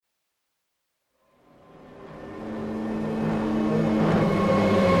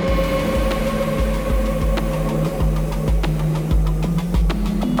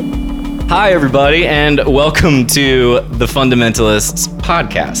Hi, everybody, and welcome to the Fundamentalists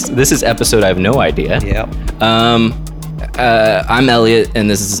podcast. This is episode I have no idea. Yeah. I'm Elliot, and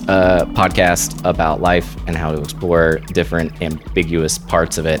this is a podcast about life and how to explore different ambiguous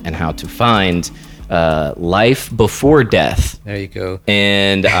parts of it and how to find life before death. There you go.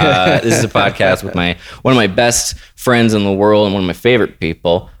 And this is a podcast with one of my best friends in the world and one of my favorite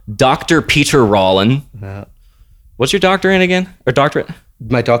people, Dr. Peter Rollin. What's your doctorate again? Or doctorate?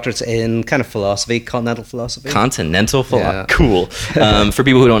 My doctorate's in kind of philosophy, continental philosophy. Continental philosophy. Yeah. Cool. For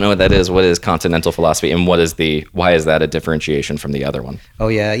people who don't know what that is, what is continental philosophy, and why is that a differentiation from the other one? Oh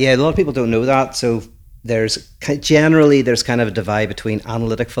yeah. A lot of people don't know that. So there's kind of a divide between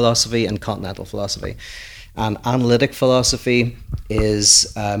analytic philosophy and continental philosophy. And analytic philosophy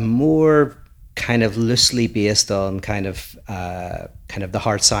is more kind of loosely based on kind of the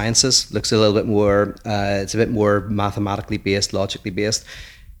hard sciences. Looks a little bit more, it's a bit more mathematically based, logically based.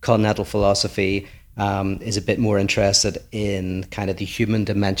 Continental philosophy is a bit more interested in kind of the human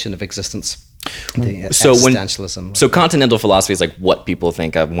dimension of existence. The existentialism. So continental philosophy is like what people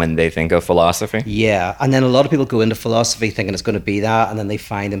think of when they think of philosophy? Yeah, and then a lot of people go into philosophy thinking it's going to be that, and then they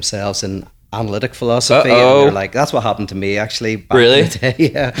find themselves in analytic philosophy, and they're like, that's what happened to me actually back in the day.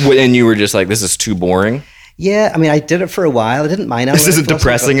 Yeah. And you were just like, this is too boring? Yeah, I mean, I did it for a while. I didn't mind. This isn't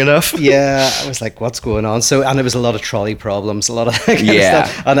depressing enough? Yeah, I was like, what's going on? And it was a lot of trolley problems, a lot of that kind of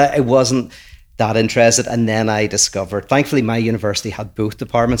stuff. And I wasn't that interested. And then I discovered, thankfully, my university had both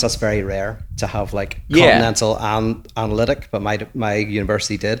departments. That's very rare to have like continental and analytic, but my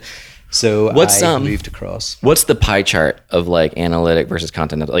university did. So I moved across. What's the pie chart of like analytic versus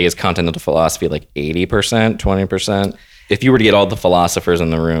continental? Like, is continental philosophy like 80%, 20%? If you were to get all the philosophers in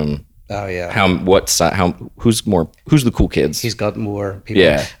the room, oh yeah, who's the cool kids? He's got more people.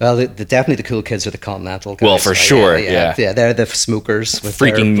 Yeah. Well, definitely the cool kids are the continental guys. Well, for sure. Yeah. They're the smokers with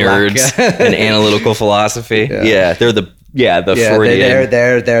freaking their nerds in analytical philosophy. Yeah. They're the Freudian.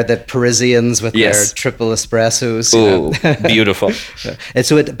 They're the Parisians with their triple espressos. Ooh, beautiful.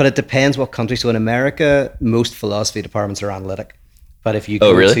 But it depends what country. So in America, most philosophy departments are analytic. But if you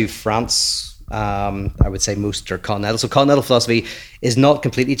go to France, I would say most are continental. So continental philosophy is not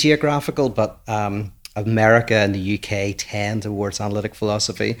completely geographical, but America and the UK tend towards analytic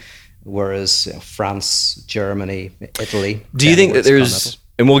philosophy, whereas France, Germany, Italy. Do you think that there's,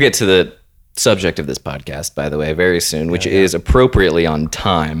 and we'll get to the subject of this podcast, by the way, very soon, which is appropriately on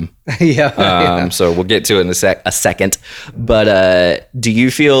time. So we'll get to it in a second. But do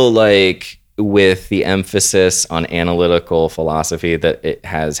you feel like with the emphasis on analytical philosophy that it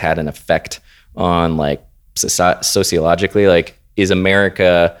has had an effect on like sociologically? Like, is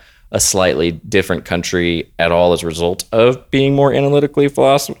America a slightly different country at all as a result of being more analytically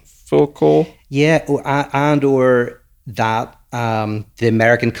philosophical? Yeah, or that the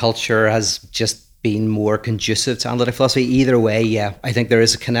American culture has just been more conducive to analytic philosophy. Either way, yeah, I think there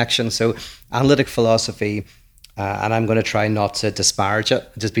is a connection. So analytic philosophy, and I'm going to try not to disparage it,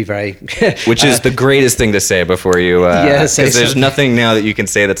 just be very... Which is the greatest thing to say before you... Because there's nothing now that you can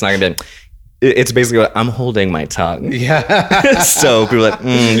say that's not going to be... It's basically what I'm holding my tongue. Yeah. So people are like,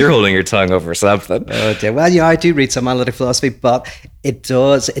 you're holding your tongue over something. Oh dear. Well, yeah, I do read some analytic philosophy, but it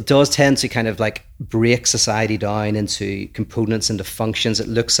does tend to kind of like break society down into components, into functions. It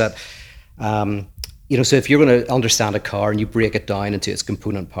looks at, so if you're going to understand a car and you break it down into its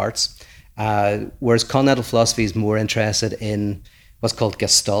component parts, whereas continental philosophy is more interested in what's called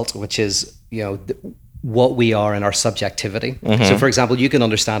Gestalt, which is, what we are in our subjectivity. Mm-hmm. So for example, you can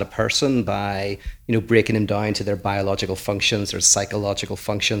understand a person by, breaking them down to their biological functions, their psychological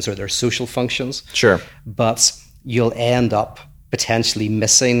functions, or their social functions. Sure. But you'll end up potentially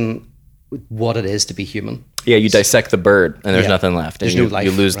missing what it is to be human. Yeah, you dissect the bird and there's nothing left. There's no life.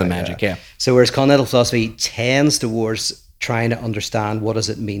 You lose the magic, yeah. So whereas continental philosophy tends towards trying to understand what does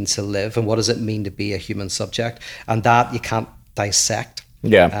it mean to live and what does it mean to be a human subject. And that you can't dissect.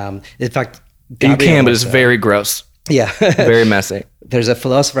 Yeah. In fact, you can, but it's very gross. Yeah. Very messy. There's a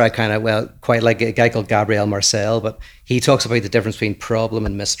philosopher I quite like, a guy called Gabriel Marcel, but he talks about the difference between problem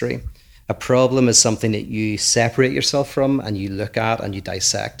and mystery. A problem is something that you separate yourself from and you look at and you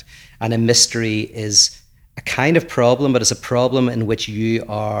dissect. And a mystery is a kind of problem, but it's a problem in which you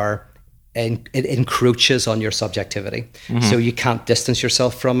are... And it encroaches on your subjectivity. Mm-hmm. So you can't distance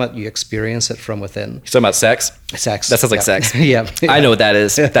yourself from it. You experience it from within. You're talking about sex? Sex. That sounds like sex. Yeah. I know what that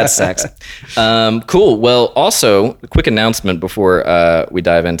is. That's sex. Cool. Well, also, a quick announcement before we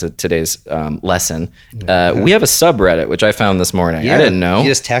dive into today's lesson. We have a subreddit, which I found this morning. Yeah, I didn't know. You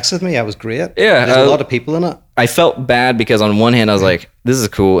just texted me. That was great. Yeah. There's a lot of people in it. I felt bad because on one hand I was like, this is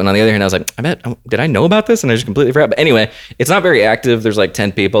cool. And on the other hand, I was like, did I know about this? And I just completely forgot. But anyway, it's not very active. There's like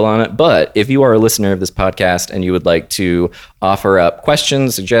 10 people on it. But if you are a listener of this podcast and you would like to offer up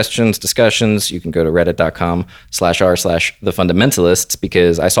questions, suggestions, discussions, you can go to reddit.com/r/thefundamentalists,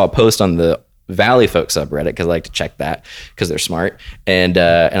 because I saw a post on the Valley Folk subreddit, because I like to check that because they're smart. And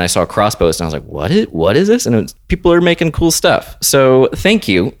I saw a cross post and I was like, what is this? And people are making cool stuff. So thank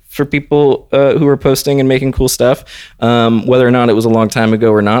you for people who are posting and making cool stuff. Whether or not it was a long time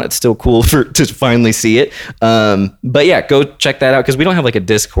ago or not, it's still cool to finally see it. But yeah, go check that out, because we don't have like a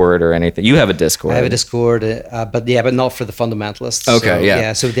Discord or anything. You have a Discord. I have a Discord, but not for the fundamentalists. Okay, so,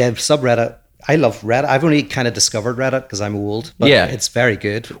 yeah. So the subreddit, I love Reddit. I've only kind of discovered Reddit because I'm old, but it's very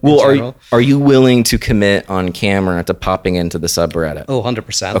good. Well, are you willing to commit on camera to popping into the subreddit? Oh,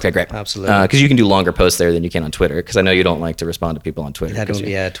 100%. Okay, great. Absolutely. Because you can do longer posts there than you can on Twitter, because I know you don't like to respond to people on Twitter. I don't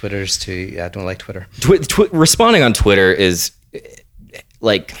like Twitter. Responding on Twitter is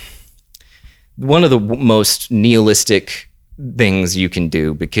like one of the most nihilistic things you can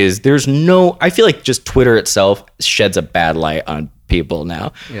do, because I feel like just Twitter itself sheds a bad light on people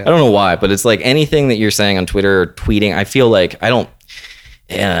now. I don't know why, but it's like anything that you're saying on Twitter or tweeting, I feel like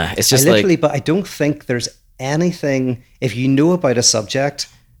it's just but I don't think there's anything, if you know about a subject,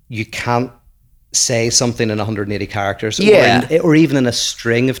 you can't say something in 180 characters or even in a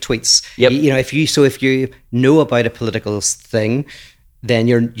string of tweets. Yep. If you know about a political thing, then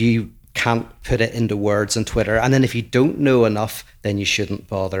you can't put it into words on Twitter. And then if you don't know enough, then you shouldn't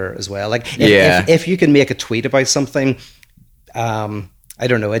bother as well. Like if you can make a tweet about something, I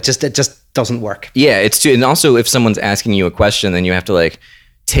don't know. It just doesn't work. Yeah, it's true. And also, if someone's asking you a question, then you have to like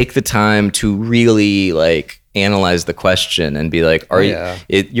take the time to really like analyze the question and be like,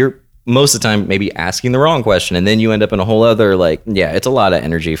 you're most of the time maybe asking the wrong question, and then you end up in a whole other it's a lot of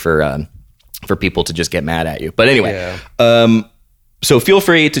energy for people to just get mad at you. But anyway, so feel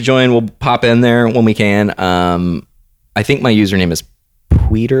free to join. We'll pop in there when we can. I think my username is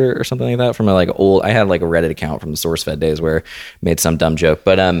Tweeter or something like that, from I had like a Reddit account from the SourceFed days where I made some dumb joke,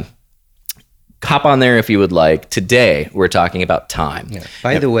 but hop on there if you would like. Today we're talking about time.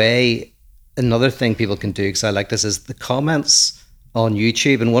 By the way, another thing people can do, because I like this, is the comments on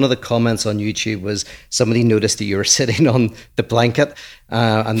YouTube. And one of the comments on YouTube was somebody noticed that you were sitting on the blanket,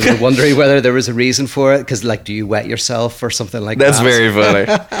 and they were wondering whether there was a reason for it, because do you wet yourself or something like that? That's very funny.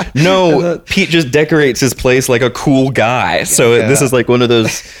 No, Pete just decorates his place like a cool guy. So this is like one of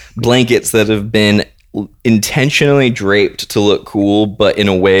those blankets that have been intentionally draped to look cool, but in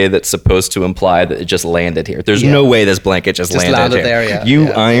a way that's supposed to imply that it just landed here. There's no way this blanket just landed here. There,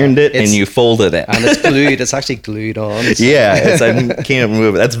 you ironed it and you folded it. And it's glued. It's actually glued on. So. I can't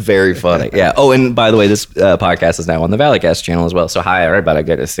move it. That's very funny. Yeah. Oh, and by the way, this podcast is now on the Valleycast channel as well. So hi, everybody.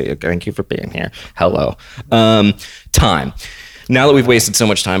 Good to see you. Thank you for being here. Hello. Time. Now that we've wasted so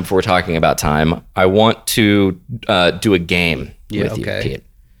much time before talking about time, I want to do a game with you, Pete.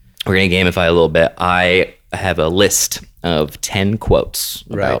 We're going to gamify a little bit. I have a list of 10 quotes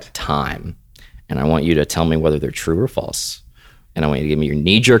about time, and I want you to tell me whether they're true or false. And I want you to give me your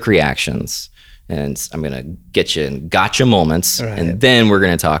knee-jerk reactions, and I'm going to get you in gotcha moments, and then we're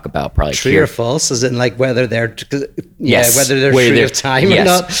going to talk about probably true or false, as in whether they're whether they're true of time or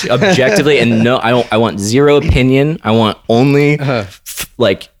not. Objectively, and no, I want zero opinion. I want only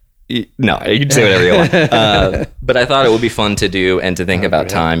no, you can say whatever you want. But I thought it would be fun to do and to think about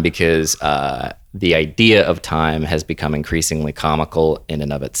time, because the idea of time has become increasingly comical in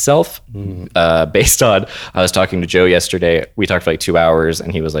and of itself. Based on, I was talking to Joe yesterday. We talked for 2 hours,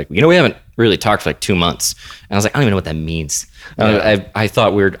 and he was like, we haven't really talked for 2 months. And I was like, I don't even know what that means. I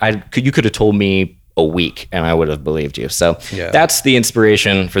thought you could have told me a week and I would have believed you. So that's the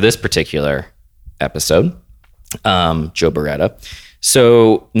inspiration for this particular episode. Joe Beretta.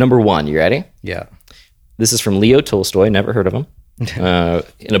 So, number 1, you ready? Yeah. This is from Leo Tolstoy, never heard of him,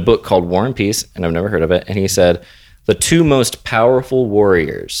 in a book called War and Peace, and I've never heard of it. And he said, the 2 most powerful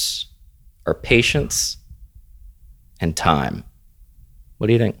warriors are patience and time. What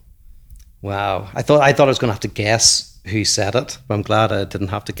do you think? Wow. I thought I was going to have to guess who said it, but I'm glad I didn't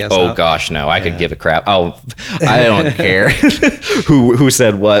have to guess. Oh gosh, no! I could give a crap. Oh, I don't care who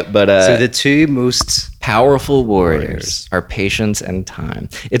said what. But so the 2 most powerful warriors are patience and time.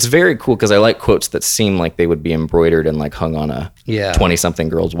 It's very cool because I like quotes that seem like they would be embroidered and hung on a 20-something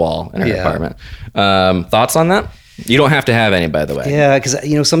girl's wall in her apartment. Thoughts on that? You don't have to have any, by the way. Yeah, because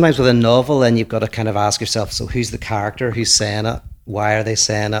sometimes with a novel, then you've got to kind of ask yourself: so who's the character? Who's saying it? Why are they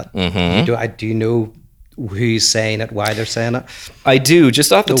saying it? Mm-hmm. Do you know who's saying it, why they're saying it? I do.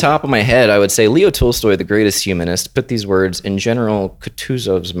 Just off the top of my head, I would say Leo Tolstoy, the greatest humanist, put these words in General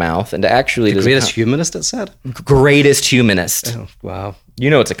Kutuzov's mouth, and actually... The greatest humanist, it said? Greatest humanist. Oh, wow. You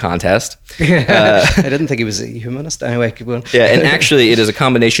know it's a contest. I didn't think he was a humanist. Anyway, keep going. Yeah, and actually it is a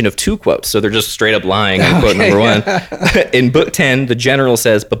combination of two quotes, so they're just straight up lying on quote number one. In book 10, the general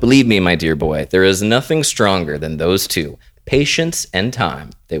says, "But believe me, my dear boy, there is nothing stronger than those two. Patience and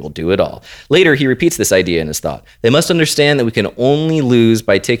time. They will do it all." Later, he repeats this idea in his thought. "They must understand that we can only lose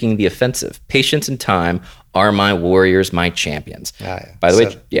by taking the offensive. Patience and time are my warriors, my champions." By the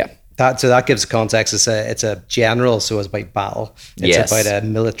way, yeah. So that gives context. It's a general, so it's about battle. It's about a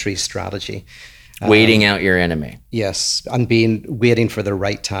military strategy. Waiting out your enemy. Yes, and waiting for the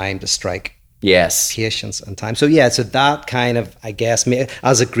right time to strike. Yes. Patience and time. So so that kind of, I guess,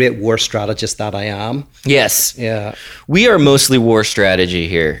 as a great war strategist that I am. Yes. Yeah. We are mostly war strategy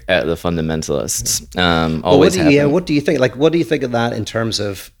here at the Fundamentalists. Always what do you think? Like, what do you think of that in terms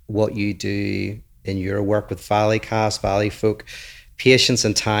of what you do in your work with Valleycast, Valley Folk? Patience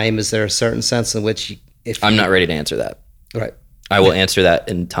and time, is there a certain sense in which I'm not ready to answer that. Right. I will answer that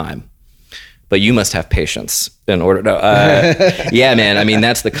in time. But you must have patience in order to... yeah, man. I mean,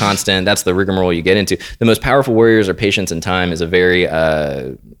 that's the constant. That's the rigmarole you get into. The most powerful warriors are patience and time is a very...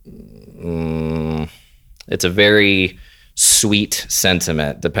 it's a very sweet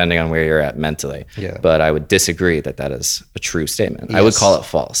sentiment, depending on where you're at mentally. Yeah. But I would disagree that is a true statement. Yes. I would call it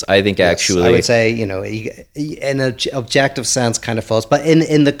false. I think actually... I would say, in an objective sense, kind of false. But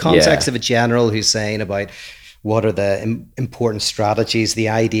in the context of a general who's saying about... what are the important strategies? The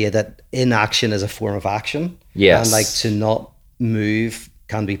idea that inaction is a form of action. Yes. And to not move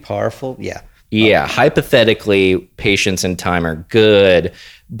can be powerful. Yeah. Yeah. Hypothetically, patience and time are good,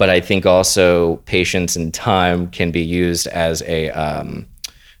 but I think also patience and time can be used as a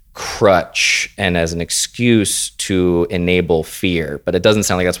crutch and as an excuse to enable fear. But it doesn't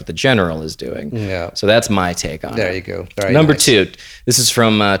sound like that's what the general is doing. Yeah. So that's my take on it. There you go. Very Number nice. 2, this is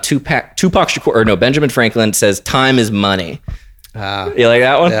from Tupac Shakur, Benjamin Franklin says, "Time is money." You like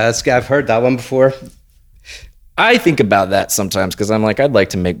that one? Yeah, I've heard that one before. I think about that sometimes because I'm like, I'd like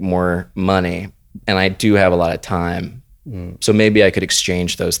to make more money and I do have a lot of time. So maybe I could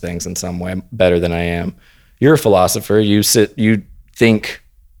exchange those things in some way better than I am. You're a philosopher. You think...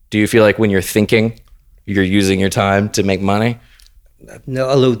 Do you feel like when you're thinking, you're using your time to make money? No,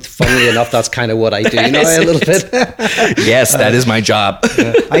 although funnily enough, that's kind of what I do now a little bit. Yes, that is my job.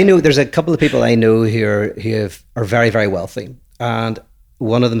 I know there's a couple of people I know who are very, very wealthy. And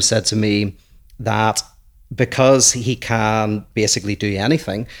one of them said to me that because he can basically do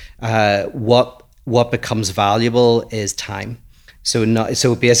anything, what becomes valuable is time.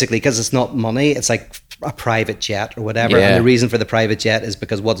 So basically, because it's not money, it's like a private jet or whatever. Yeah. And the reason for the private jet is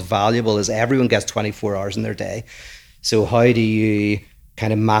because what's valuable is everyone gets 24 hours in their day. So how do you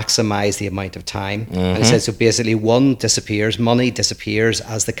kind of maximize the amount of time? Mm-hmm. And it says, so basically one disappears, money disappears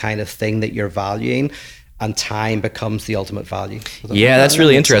as the kind of thing that you're valuing, and time becomes the ultimate value. Yeah, that's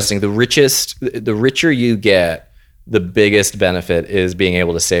really interesting. The richer you get, the biggest benefit is being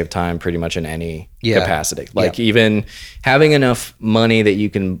able to save time pretty much in any capacity. Even having enough money that you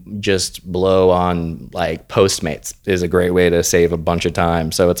can just blow on like Postmates is a great way to save a bunch of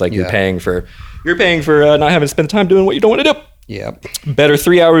time. So it's like you're paying for not having to spend time doing what you don't want to do. Yeah. Better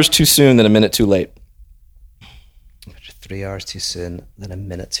 3 hours too soon than a minute too late. 3 hours too soon than a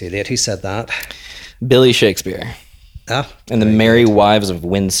minute too late. Who said that? Billy Shakespeare. And the Merry Wives of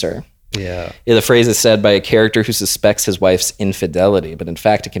Windsor. Yeah. The phrase is said by a character who suspects his wife's infidelity, but in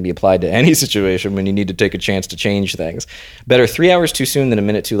fact, it can be applied to any situation when you need to take a chance to change things. Better 3 hours too soon than a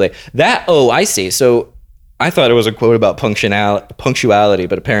minute too late. I see. So I thought it was a quote about punctuality,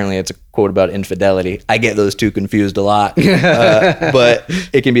 but apparently it's a quote about infidelity. I get those two confused a lot, but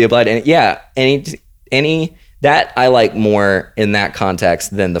it can be applied to any that I like more in that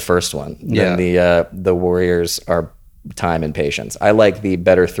context than the first one. Than the warriors are time and patience. I like the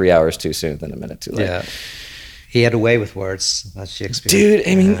better 3 hours too soon than a minute too late. Yeah. He had a way with words. That's Shakespeare. Dude,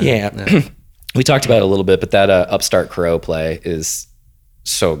 I mean, we talked about it a little bit, but that Upstart Crow play is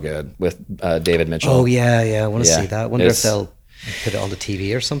so good with David Mitchell. Oh, yeah. I want to see that. I wonder if they'll put it on the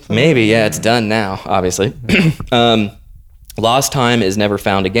TV or something. Maybe, it's done now, obviously. Lost time is never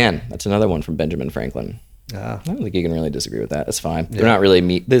found again. That's another one from Benjamin Franklin. I don't think you can really disagree with that. It's fine. They're not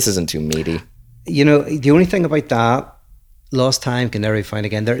really this isn't too meaty. The only thing about that, lost time can never be found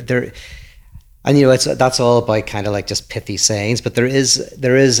again. That's all about kind of like just pithy sayings. But there is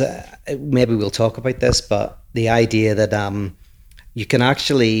maybe we'll talk about this, but the idea that you can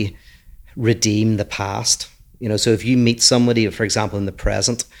actually redeem the past. So if you meet somebody, for example, in the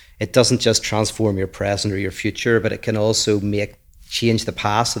present, it doesn't just transform your present or your future, but it can also change the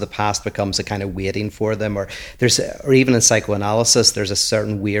past, so the past becomes a kind of waiting for them. Or even in psychoanalysis, there's a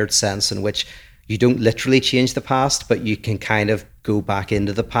certain weird sense in which you don't literally change the past, but you can kind of go back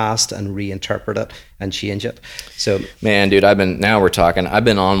into the past and reinterpret it and change it. So, man, dude, I've been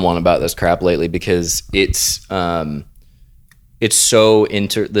on one about this crap lately, because it's so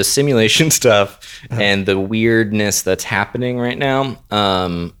the simulation stuff and the weirdness that's happening right now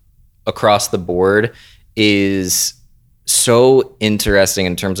across the board is so interesting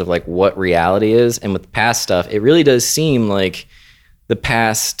in terms of like what reality is. And with past stuff, it really does seem like the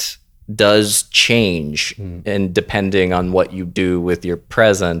past does change, and depending on what you do with your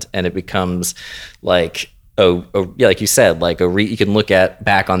present, and it becomes like like you said, like you can look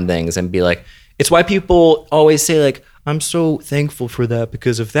back on things and be like, it's why people always say like, I'm so thankful for that,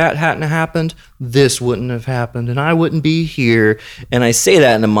 because if that hadn't happened, this wouldn't have happened and I wouldn't be here. And I say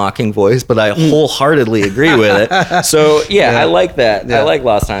that in a mocking voice, but I wholeheartedly agree with it. So yeah, I like that. Yeah. I like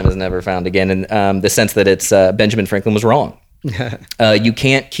Lost Time is Never Found Again in the sense that it's Benjamin Franklin was wrong. You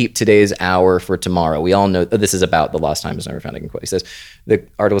can't keep today's hour for tomorrow. We all know this is about the Lost Time is Never Found Again quote. He says, the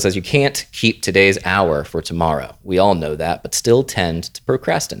article says, you can't keep today's hour for tomorrow. We all know that, but still tend to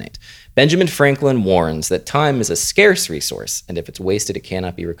procrastinate. Benjamin Franklin warns that time is a scarce resource, and if it's wasted, it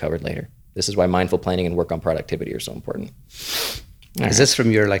cannot be recovered later. This is why mindful planning and work on productivity are so important. Is this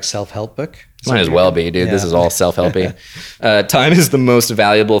from your like self-help book? Might as well be, dude. Yeah. This is all self-helpy. Time is the most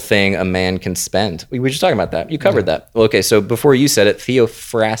valuable thing a man can spend. We were just talking about that. You covered that. Well, okay, so before you said it,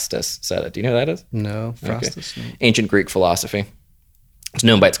 Theophrastus said it. Do you know who that is? No, Phrastus. Okay. No. Ancient Greek philosophy. It's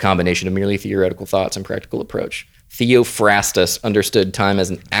known by its combination of merely theoretical thoughts and practical approach. Theophrastus understood time as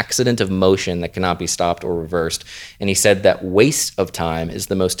an accident of motion that cannot be stopped or reversed, and he said that waste of time is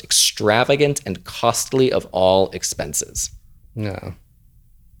the most extravagant and costly of all expenses. No.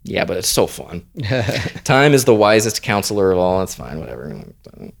 Yeah, but it's so fun. Time is the wisest counselor of all. That's fine, whatever.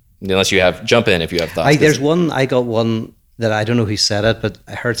 Unless you jump in if you have thoughts. I got one that I don't know who said it, but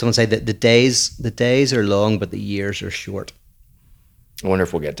I heard someone say that the days are long, but the years are short. I wonder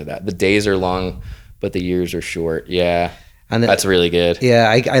if we'll get to that. The days are long, but the years are short. Yeah. And that's really good. Yeah,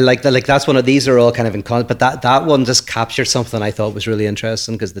 I like that. Like that's one of these are all kind of in context, but that one just captured something I thought was really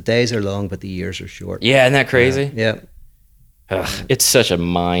interesting, because the days are long, but the years are short. Yeah, isn't that crazy? Yeah. Ugh, it's such a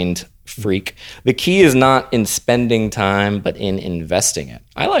mind freak. The key is not in spending time, but in investing it.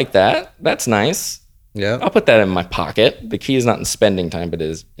 I like that. That's nice. Yeah. I'll put that in my pocket. The key is not in spending time, but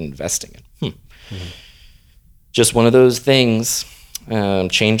is investing it. Mm-hmm. Just one of those things.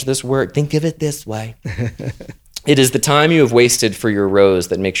 Change this word. Think of it this way. It is the time you have wasted for your rose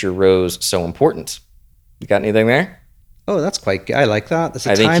that makes your rose so important. You got anything there? Oh, that's quite good. I like that. It's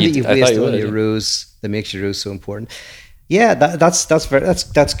the time that you've wasted on your rose that makes your rose so important. Yeah, that's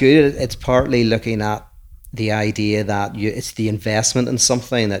good. It's partly looking at the idea that it's the investment in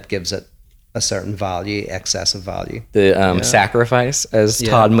something that gives it a certain value, excessive value. The sacrifice, as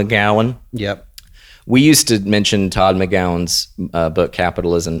Todd McGowan. Yep. We used to mention Todd McGowan's book,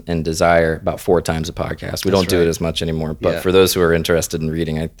 Capitalism and Desire, about 4 times a podcast. We don't do it as much anymore, but for those who are interested in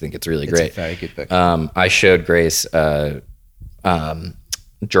reading, I think it's really great. It's a very good book. I showed Grace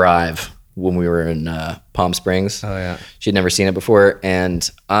Drive when we were in Palm Springs. Oh, yeah. She'd never seen it before, and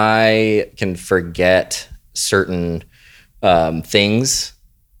I can forget certain things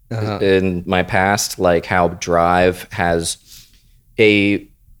in my past, like how Drive has a...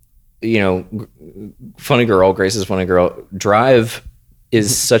 funny girl. Grace is funny girl. Drive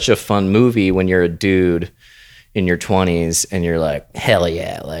is such a fun movie when you're a dude in your 20s and you're like, hell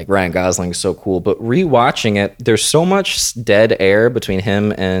yeah, like Ryan Gosling is so cool. But rewatching it, there's so much dead air between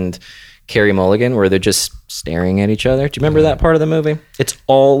him and Carey Mulligan where they're just staring at each other. Do you remember that part of the movie? It's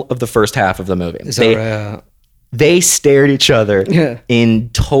all of the first half of the movie. They stare at each other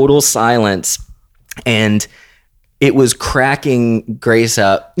in total silence, and it was cracking Grace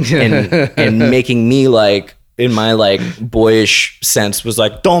up and making me like, in my like boyish sense, was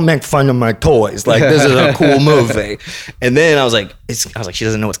like, don't make fun of my toys. Like, this is a cool movie. And then I was like, she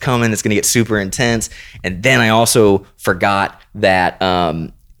doesn't know what's coming. It's going to get super intense. And then I also forgot that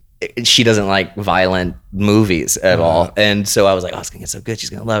she doesn't like violent movies at all. And so I was like, oh, it's going to get so good. She's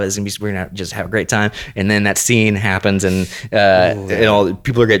going to love it. We're going to just have a great time. And then that scene happens and all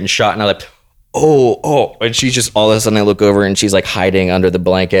people are getting shot. And I was like, oh, and she's just, all of a sudden I look over and she's like hiding under the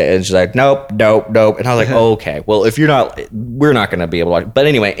blanket and she's like, nope. And I was like, okay, well, we're not going to be able to watch it. But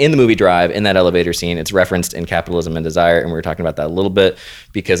anyway, in the movie Drive, in that elevator scene, it's referenced in Capitalism and Desire. And we were talking about that a little bit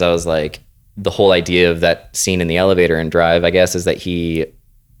because I was like, the whole idea of that scene in the elevator in Drive, I guess, is that he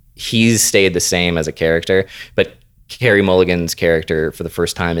he's stayed the same as a character, but Carey Mulligan's character for the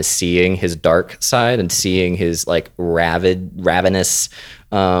first time is seeing his dark side and seeing his like ravenous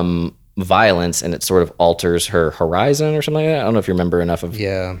violence, and it sort of alters her horizon or something like that. I don't know if you remember enough of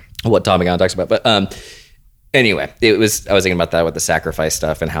what Tommy Gunn talks about, but anyway, I was thinking about that with the sacrifice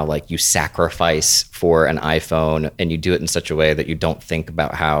stuff and how like you sacrifice for an iPhone and you do it in such a way that you don't think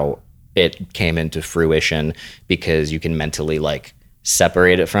about how it came into fruition because you can mentally like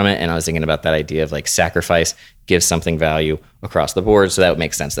separate it from it. And I was thinking about that idea of like sacrifice gives something value across the board. So that would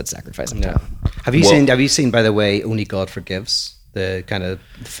make sense that sacrifice. Have you seen, by the way, Only God Forgives? The kind of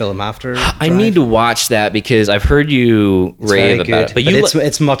film after Drive? I need to watch that because I've heard you rave about it. But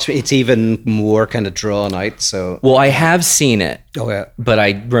it's even more kind of drawn out. So I have seen it. Oh yeah. But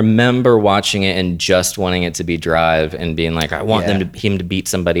I remember watching it and just wanting it to be Drive and being like, I want him to beat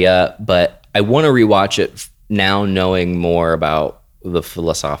somebody up. But I want to rewatch it now, knowing more about the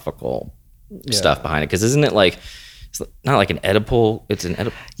philosophical stuff behind it. Because isn't it like, it's not like an Oedipal, it's an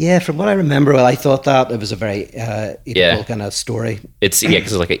Oedipal. Yeah, from what I remember, I thought that it was a very Oedipal kind of story. It's,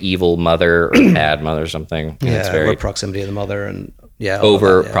 because it's like an evil mother or bad mother or something. Yeah, it's very over proximity of the mother and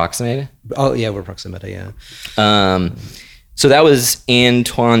over proximity? Oh, yeah, over proximity, yeah. So that was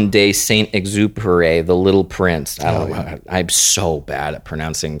Antoine de Saint-Exupéry, The Little Prince. I don't know. I'm so bad at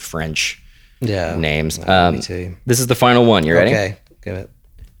pronouncing French names. Me too. This is the final one. You ready? Okay, give it.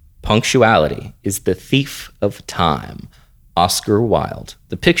 Punctuality is the thief of time. Oscar Wilde,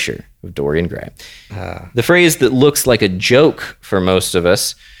 The Picture of Dorian Gray. The phrase that looks like a joke for most of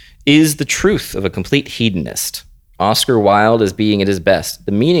us is the truth of a complete hedonist. Oscar Wilde is being at his best.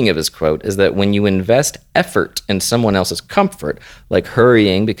 The meaning of his quote is that when you invest effort in someone else's comfort, like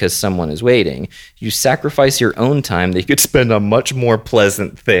hurrying because someone is waiting, you sacrifice your own time that you could spend on much more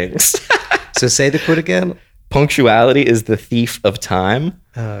pleasant things. So say the quote again. Punctuality is the thief of time.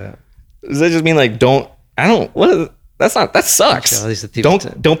 Does that just mean like that sucks.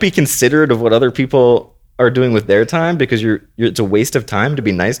 Don't be considerate of what other people are doing with their time because it's a waste of time to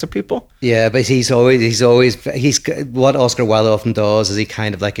be nice to people. Yeah, but he's what Oscar Wilde often does is he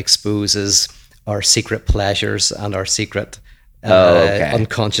kind of like exposes our secret pleasures and our secret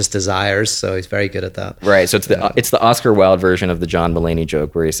unconscious desires. So he's very good at that. Right. So it's the Oscar Wilde version of the John Mulaney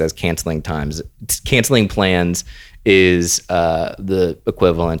joke where he says canceling plans is the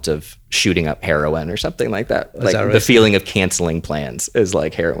equivalent of shooting up heroin or something like that. Like that right? The feeling of canceling plans is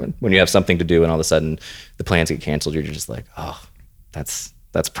like heroin. When you have something to do and all of a sudden the plans get canceled, you're just like, oh, that's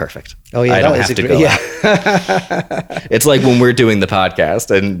perfect. Oh yeah, I don't have to go. Yeah. It's like when we're doing the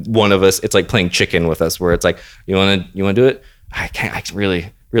podcast and one of us, it's like playing chicken with us, where it's like, you want to do it? I can't. I'm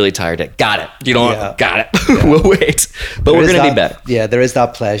really tired. Got it. You know, got it. Yeah. We'll wait. But we're going to be better. Yeah, there is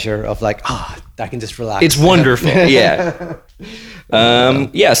that pleasure of like, I can just relax. It's wonderful. Yeah.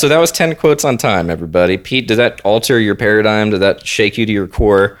 So that was 10 quotes on time, everybody. Pete, did that alter your paradigm? Did that shake you to your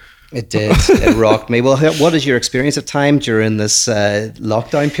core? It did. It rocked me. Well, what is your experience of time during this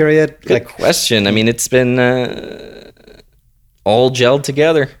lockdown period? Good question. I mean, it's been all gelled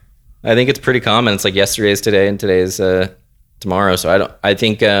together. I think it's pretty common. It's like yesterday's today and today's tomorrow. So I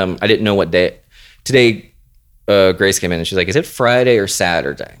think I didn't know what day. Today, Grace came in and she's like, is it Friday or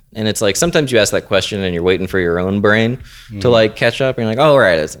Saturday? And it's like, sometimes you ask that question and you're waiting for your own brain to like catch up. And you're like, oh,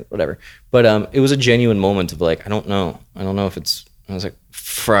 right, it's whatever. But it was a genuine moment of like, I don't know if it's, I was like,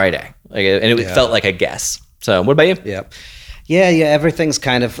 Friday. Like, and it felt like a guess. So what about you? Yeah, everything's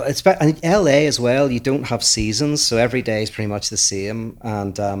kind of, in LA as well, you don't have seasons. So every day is pretty much the same.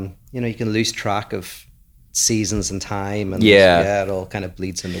 And, you can lose track of seasons and time. And it all kind of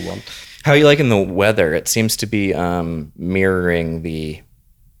bleeds into one. How are you liking the weather? It seems to be mirroring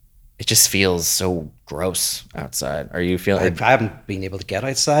it just feels so gross outside. Are you feeling? I haven't been able to get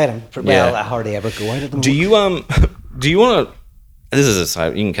outside. I hardly ever go out at the moment. Do you want to, this is a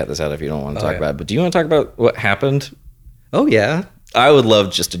side, you can cut this out if you don't want to talk about it, but do you want to talk about what happened? Oh yeah. I would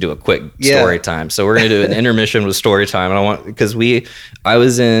love just to do a quick story time. So we're going to do an intermission with story time. And because I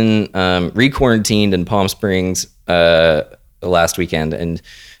was in, re-quarantined in Palm Springs last weekend, and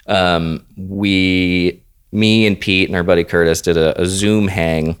me and Pete and our buddy Curtis did a Zoom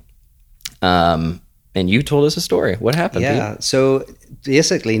hang, and you told us a story. What happened? Yeah, Pete? So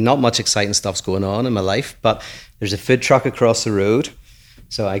basically not much exciting stuff's going on in my life, but there's a food truck across the road.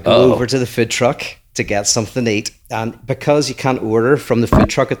 So I go over to the food truck to get something to eat, and because you can't order from the food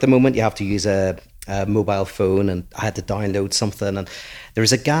truck at the moment, you have to use a mobile phone, and I had to download something, and there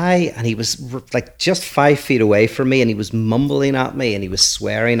was a guy, and he was like just 5 feet away from me, and he was mumbling at me, and he was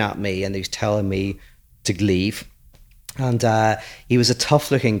swearing at me, and he was telling me to leave. And he was a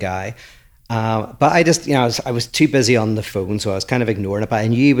tough looking guy, But I just, I was too busy on the phone, so I was kind of ignoring it. But I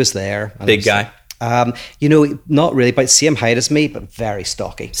knew he was there. Big guy? Not really, but same height as me, but very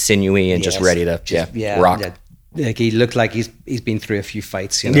stocky. Sinewy and just ready to rock. Yeah. Like he looked like he's been through a few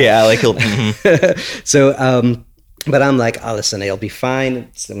fights, Yeah, like he'll... So, but I'm like, oh, listen, it'll be fine.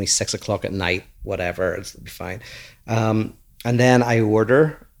 It's only 6:00 at night, whatever, it'll be fine. And then I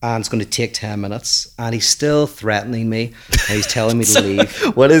order, and it's going to take 10 minutes, and he's still threatening me, and he's telling me to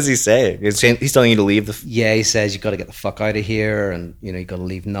leave. What is he saying? He's telling you to leave Yeah, he says, you got to get the fuck out of here, and, you got to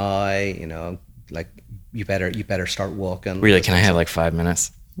leave now, like, you better start walking. Really, can I have like 5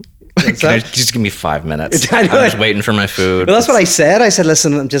 minutes? Can you just give me 5 minutes? I'm just waiting for my food. Well, that's what I said. I said,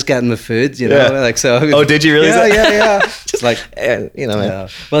 listen, I'm just getting the food, like so. Oh, did you really? Yeah. Just like, man.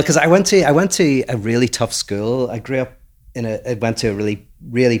 Well, because I went to a really tough school. I grew up I went to a really,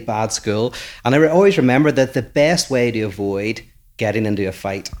 really bad school, and I always remember that the best way to avoid getting into a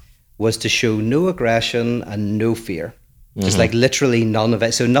fight was to show no aggression and no fear. Just like literally none of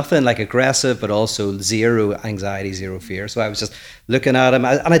it. So nothing like aggressive, but also zero anxiety, zero fear. So I was just looking at him,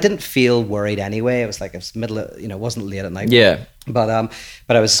 and I didn't feel worried anyway. It was like it was middle of, it wasn't late at night. Yeah. But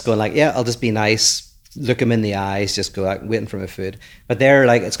I was going like, yeah, I'll just be nice, look him in the eyes, just go out waiting for my food. But they're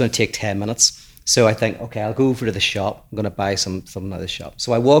like, it's going to take 10 minutes. So I think, okay, I'll go over to the shop. I'm going to buy something out of the shop.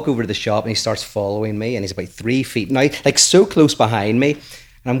 So I walk over to the shop, and he starts following me, and he's about 3 feet now, like so close behind me.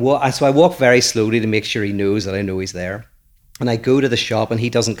 And so I walk very slowly to make sure he knows that I know he's there. And I go to the shop, and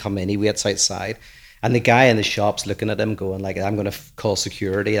he doesn't come in. He waits outside. And the guy in the shop's looking at him going like, I'm going to call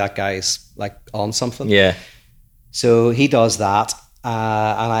security. That guy's like on something. Yeah. So he does that. And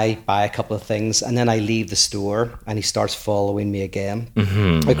I buy a couple of things. And then I leave the store, and he starts following me again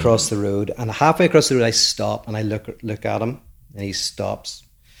across the road. And halfway across the road, I stop, and I look at him, and he stops.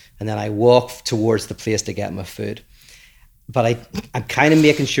 And then I walk towards the place to get my food. But I'm kind of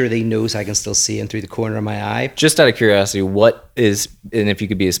making sure that he knows I can still see him through the corner of my eye. Just out of curiosity, and if you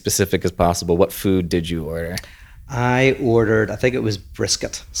could be as specific as possible, what food did you order? I ordered, I think it was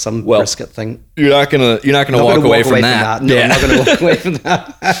brisket, brisket thing. You're not gonna walk away from that. No, I'm not gonna walk away from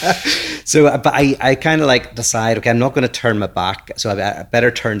that. So, but I kind of like decide, okay, I'm not going to turn my back, so I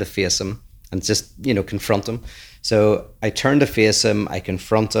better turn to face him and just confront him. So I turn to face him, I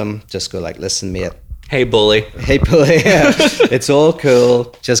confront him, just go like, listen, mate. Hey, bully. Yeah. It's all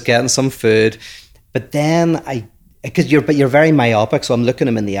cool. Just getting some food. But then you're very myopic. So I'm looking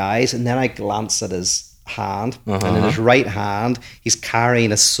him in the eyes, and then I glance at his hand, and in his right hand, he's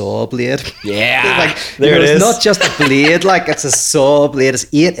carrying a saw blade. Yeah. Like, there it is. It's not just a blade, like it's a saw blade. It's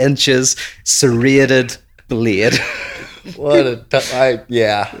 8 inches serrated blade.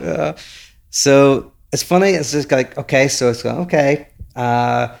 Yeah. So it's funny. It's just like, okay. So it's going, okay.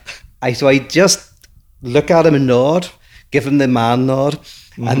 I just look at him and nod, give him the man nod,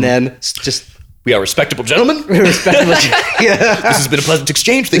 and then just... We are respectable gentlemen. Yeah. This has been a pleasant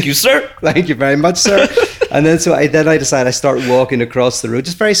exchange. Thank you, sir. Thank you very much, sir. And then I decide I start walking across the road,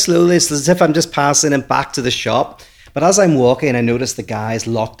 just very slowly. It's as if I'm just passing him back to the shop. But as I'm walking, I notice the guy's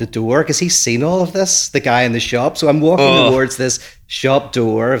locked the door because he's seen all of this, the guy in the shop. So I'm walking towards this shop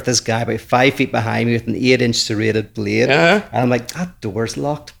door of this guy about 5 feet behind me with an 8-inch serrated blade. And I'm like, that door's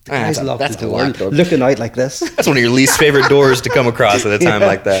locked. The guy's locked the door, looking out like this. That's one of your least favorite doors to come across at a time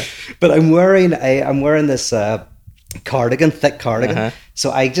like that. But I'm wearing this cardigan, thick cardigan.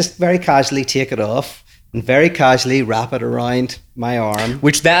 So I just very casually take it off and very casually wrap it around my arm.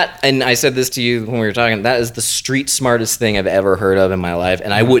 And I said this to you when we were talking, that is the street smartest thing I've ever heard of in my life.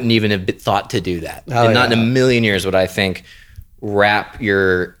 And I wouldn't even have thought to do that. Not in a million years would I think, wrap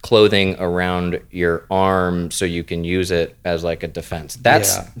your clothing around your arm so you can use it as like a defense.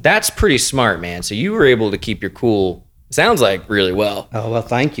 That's pretty smart, man. So you were able to keep your cool. Sounds like really well. Oh, well,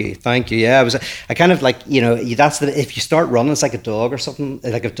 thank you. Yeah, I kind of like, if you start running, it's like a dog or something.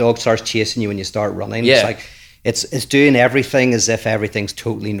 Like if a dog starts chasing you when you start running, it's like, it's doing everything as if everything's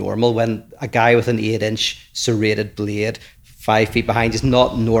totally normal. When a guy with an 8-inch serrated blade 5 feet behind is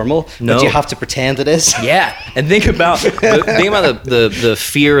not normal, but you have to pretend it is. Yeah, and think about the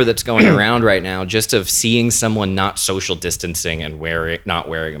fear that's going around right now, just of seeing someone not social distancing and not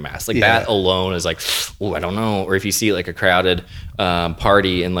wearing a mask. Like that alone is like, oh, I don't know. Or if you see like a crowded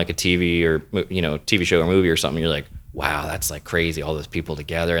party in like a TV or TV show or movie or something, you're like, wow, that's like crazy. All those people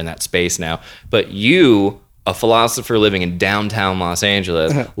together in that space now. But you, a philosopher living in downtown Los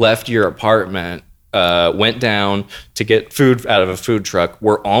Angeles, left your apartment. Went down to get food out of a food truck,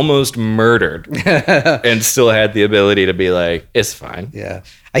 were almost murdered, and still had the ability to be like, it's fine. Yeah.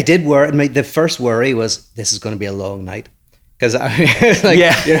 I did worry. The first worry was, this is going to be a long night. Because this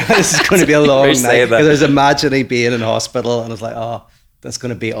is going to be a long night. Because I was imagining being in hospital, and I was like, oh, that's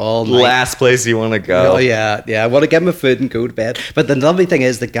going to be all night. Last place you want to go. Oh yeah. I want to get my food and go to bed. But the lovely thing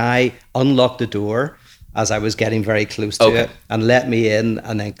is, the guy unlocked the door as I was getting very close to it, and let me in,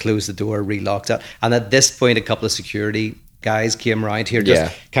 and then closed the door, relocked it. And at this point, a couple of security guys came around here,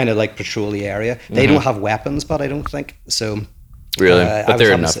 just kind of like patrol the area. They don't have weapons, but I don't think so. Really, but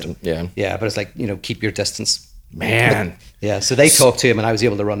they're enough to, yeah. But it's like, keep your distance, man. But, so they talked to him, and I was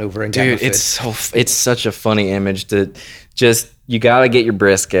able to run over and get my food. It's such a funny image to just, you got to get your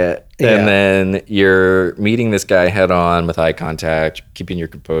brisket, and then you're meeting this guy head on with eye contact, keeping your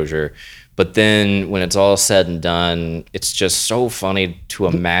composure. But then when it's all said and done, it's just so funny to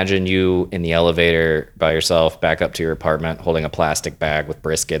imagine you in the elevator by yourself, back up to your apartment, holding a plastic bag with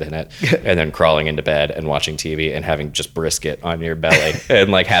brisket in it, and then crawling into bed and watching TV and having just brisket on your belly,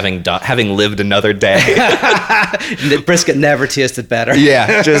 and like having lived another day. The brisket never tasted better.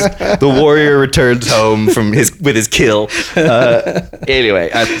 Yeah, just the warrior returns home with his kill. Anyway,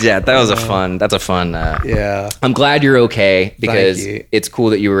 that was that's a fun. I'm glad you're okay, because it's cool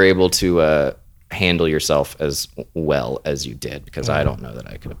that you were able to handle yourself as well as you did, because I don't know that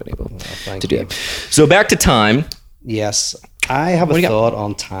I could have been able to do it. So back to time. Yes, I have a thought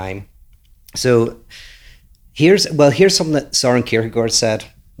on time. So here's something that Søren Kierkegaard said,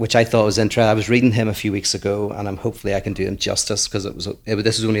 which I thought was interesting. I was reading him a few weeks ago, and hopefully I can do him justice, because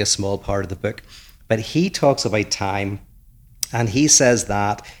this is only a small part of the book. But he talks about time, and he says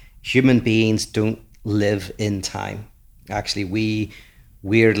that human beings don't live in time. Actually, we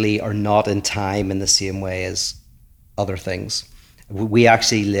weirdly are not in time in the same way as other things. We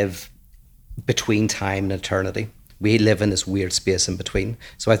actually live between time and eternity. We live in this weird space in between.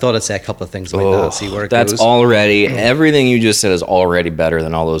 So I thought I'd say a couple of things about that, see where it goes. That's already, everything you just said is already better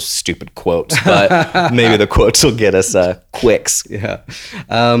than all those stupid quotes, but maybe the quotes will get us quicks. Yeah.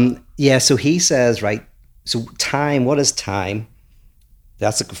 So he says, right, so time, what is time?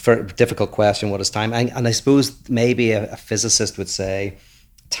 That's a difficult question. What is time? And I suppose maybe a physicist would say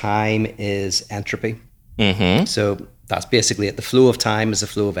time is entropy. So that's basically it. The flow of time is the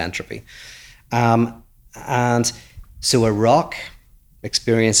flow of entropy. And so a rock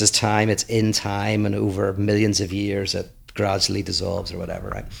experiences time, it's in time, and over millions of years it gradually dissolves or whatever,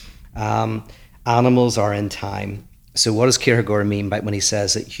 right? Animals are in time. So what does Kierkegaard mean by when he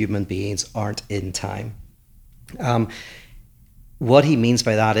says that human beings aren't in time? What he means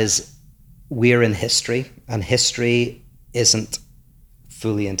by that is we're in history, and history isn't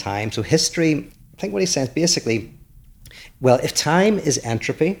fully in time. So history, I think what he says basically, well, if time is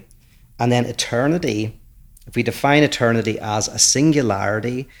entropy, and then eternity, if we define eternity as a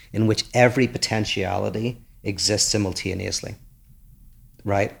singularity in which every potentiality exists simultaneously,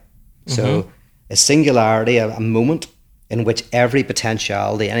 right? So a singularity, a moment in which every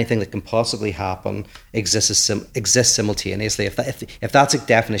potentiality, anything that can possibly happen, exists simultaneously. If that's a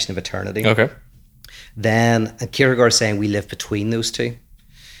definition of eternity, then Kierkegaard is saying we live between those two.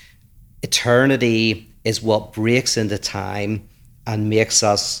 Eternity is what breaks into time and makes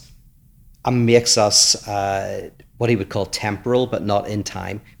us what he would call temporal, but not in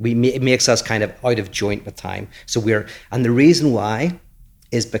time. It makes us kind of out of joint with time. So and the reason why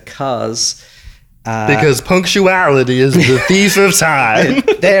is because punctuality is the thief of time.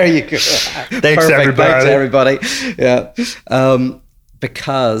 There you go. Thanks, everybody. Yeah.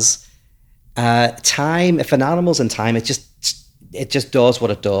 Because time, if an animal's in time, it just does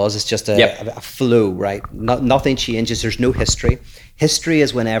what it does. It's just a flow, right? Nothing changes. There's no history. History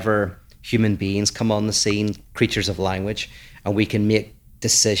is whenever human beings come on the scene, creatures of language, and we can make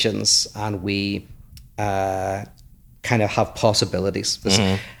decisions, and we kind of have possibilities.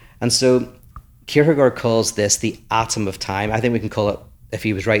 And so Kierkegaard calls this the atom of time. I think we can call it, if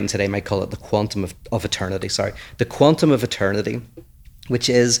he was writing today, might call it the quantum of eternity. The quantum of eternity, which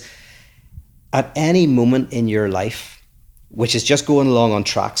is at any moment in your life, which is just going along on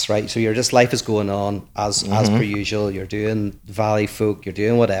tracks, right? So life is going on as per usual. You're doing Valley Folk, you're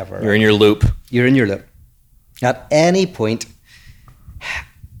doing whatever. You're in your loop. At any point,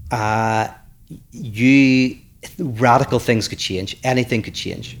 radical things could change. Anything could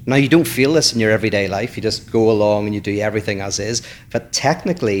change. Now, you don't feel this in your everyday life. You just go along and you do everything as is. But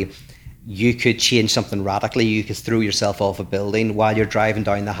technically, you could change something radically. You could throw yourself off a building while you're driving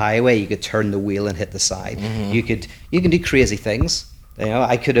down the highway. You could turn the wheel and hit the side. You can do crazy things.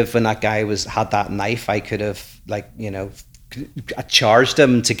 I could have, when that guy had that knife, I could have charged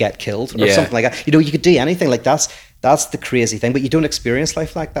him to get killed or something like that. You could do anything. Like that's the crazy thing. But you don't experience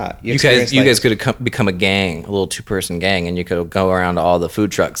life like that. You guys could have become a gang, a little 2-person gang, and you could go around to all the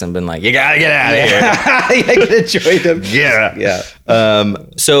food trucks and been like, "You gotta get out of here." I could enjoy them. Yeah.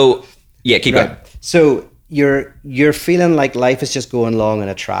 So. Yeah, keep going. So you're feeling like life is just going along on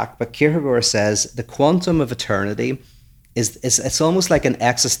a track. But Kierkegaard says the quantum of eternity is it's almost like an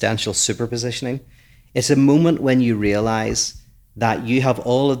existential superpositioning. It's a moment when you realize that you have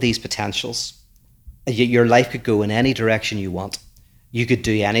all of these potentials. Your life could go in any direction you want. You could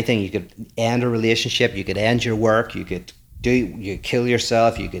do anything. You could end a relationship. You could end your work. You could kill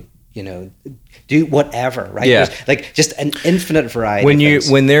yourself. You could, do whatever, right? Yeah. There's like just an infinite variety.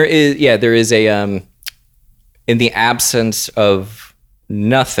 When there is a in the absence of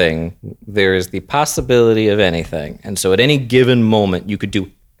nothing, there is the possibility of anything. And so at any given moment, you could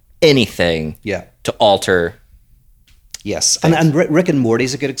do anything to alter. Yes. And Rick and Morty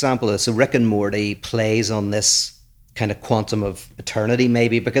is a good example of this. So Rick and Morty plays on this kind of quantum of eternity,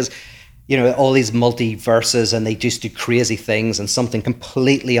 maybe, because, all these multiverses, and they just do crazy things, and something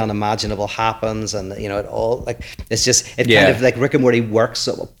completely unimaginable happens. And, it all kind of like Rick and Morty works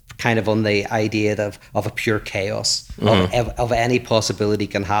kind of on the idea of a pure chaos of any possibility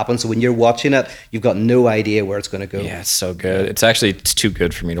can happen. So when you're watching it, you've got no idea where it's going to go. Yeah, it's so good. It's too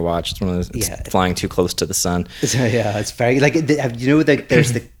good for me to watch. It's one of those. It's flying too close to the sun. Yeah, it's very like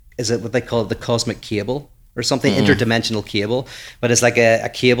there's is it what they call it, the cosmic cable or something, interdimensional cable, but it's like a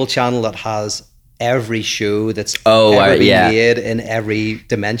cable channel that has every show that's ever been made in every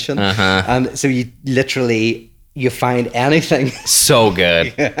dimension, and so you find anything. So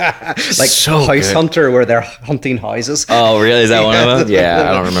good. Like so House good. Hunter, where they're hunting houses. Oh, really? Is that one of them? Yeah,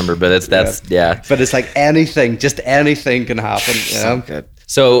 I don't remember, but that's. But it's like anything can happen. So good.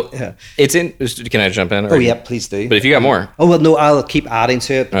 So it's in. Can I jump in? Please do. But if you got more. Oh, well, no, I'll keep adding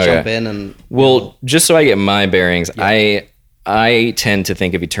to it, jump in. And just so I get my bearings, I tend to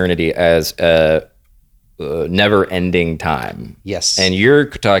think of eternity as a never-ending time. Yes. And you're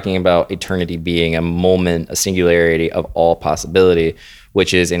talking about eternity being a moment, a singularity of all possibility,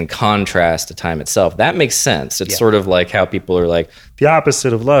 which is in contrast to time itself. That makes sense. It's sort of like how people are like, the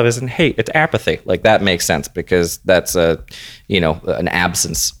opposite of love isn't hate, it's apathy. Like that makes sense because that's an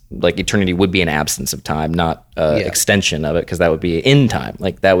absence. Like eternity would be an absence of time, not extension of it, because that would be in time.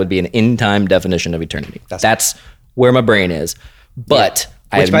 Like that would be an in time definition of eternity. That's where my brain is. But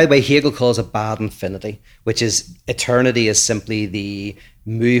which, by the way, Hegel calls a bad infinity, which is eternity is simply the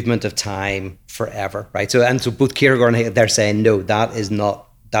movement of time forever, right? So both Kierkegaard and Hegel, they're saying, no,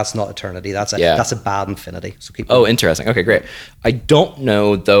 that's not eternity. That's a bad infinity. So keep going. Interesting. Okay, great. I don't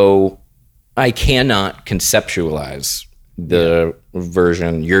know, though, I cannot conceptualize the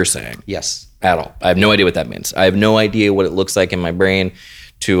version you're saying. Yes. At all. I have no idea what that means. I have no idea what it looks like in my brain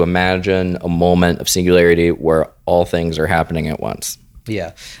to imagine a moment of singularity where all things are happening at once.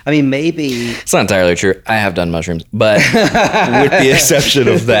 Yeah. I mean, maybe... It's not entirely true. I have done mushrooms, but with the exception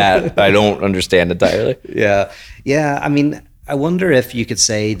of that, I don't understand entirely. Yeah. Yeah. I mean, I wonder if you could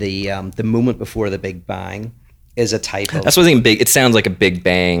say the moment before the Big Bang is a type of... That's what I think big... It sounds like a Big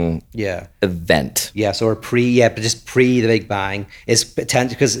Bang event. Yeah. So but just pre the Big Bang is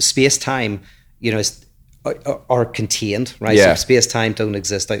potential, because space-time, is are contained, right? Yeah. So space-time don't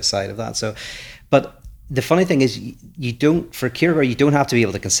exist outside of that. So, but... The funny thing is, for Kierkegaard, you don't have to be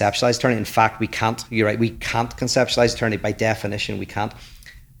able to conceptualize eternity. In fact, we can't. You're right, we can't conceptualize eternity. By definition, we can't.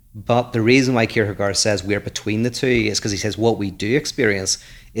 But the reason why Kierkegaard says we're between the two is because he says what we do experience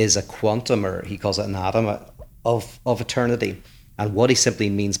is a quantum, or he calls it an atom, of eternity. And what he simply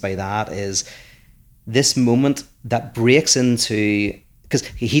means by that is this moment that breaks into... Because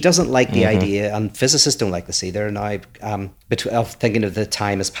he doesn't like the idea, and physicists don't like this either now, of thinking of the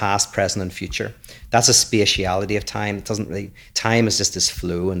time as past, present, and future. That's a spatiality of time. It doesn't really... Time is just this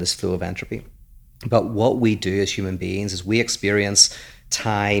flow and this flow of entropy. But what we do as human beings is we experience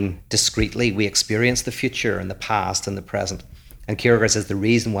time discretely. We experience the future and the past and the present. And Kierkegaard says the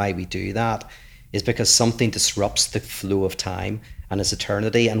reason why we do that is because something disrupts the flow of time and its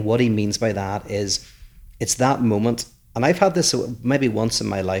eternity. And what he means by that is it's that moment... And I've had this maybe once in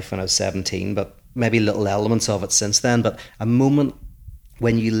my life when I was 17, but maybe little elements of it since then. But a moment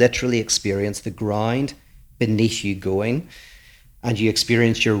when you literally experience the ground beneath you going, and you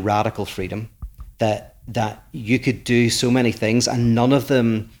experience your radical freedom, that you could do so many things, and none of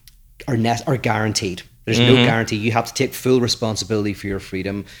them are guaranteed. There's no guarantee. You have to take full responsibility for your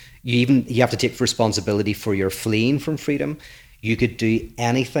freedom. You have to take responsibility for your fleeing from freedom. You could do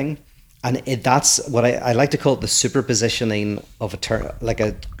anything. And that's what I like to call it, the superpositioning of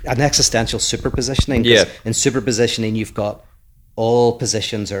an existential superpositioning. Yeah. In superpositioning, you've got all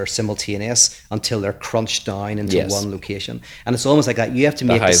positions are simultaneous until they're crunched down into one location. And it's almost like that. You have to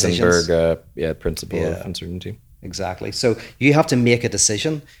make decisions. The Heisenberg principle of uncertainty. Exactly. So you have to make a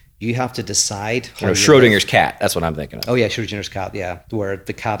decision. You have to decide. Schrodinger's cat. That's what I'm thinking of. Oh, yeah, Schrodinger's cat, yeah. Where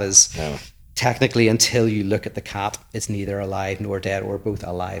the cat is technically, until you look at the cat, it's neither alive nor dead, or both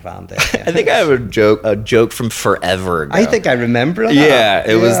alive and dead. I think I have a joke from forever ago. I think I remember that. Yeah,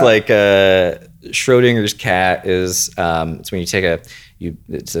 it was like Schrodinger's cat is it's when you take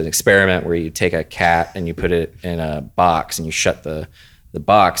it's an experiment where you take a cat and you put it in a box and you shut the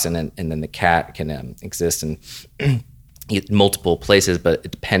box, and then the cat can exist in multiple places, but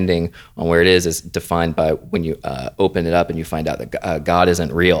depending on where it is defined by when you open it up and you find out that God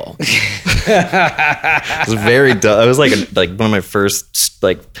isn't real. It was very dumb. It was like one of my first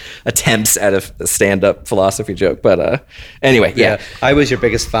attempts at a stand-up philosophy joke. But anyway, yeah. I was your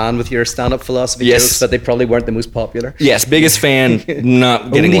biggest fan with your stand-up philosophy jokes, but they probably weren't the most popular. Yes, biggest fan,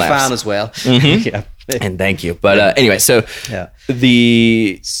 not getting only laughs. Fan as well. Mm-hmm. Yeah, and thank you. But anyway, so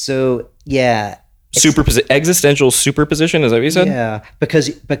existential superposition, is that what you said? Yeah,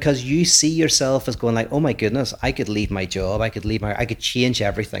 because you see yourself as going like, oh my goodness, I could leave my job, I could change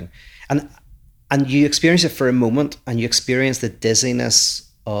everything, and you experience it for a moment, and you experience the dizziness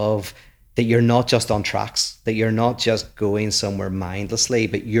of that you're not just on tracks, that you're not just going somewhere mindlessly,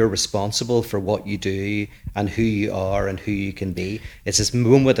 but you're responsible for what you do and who you are and who you can be. It's this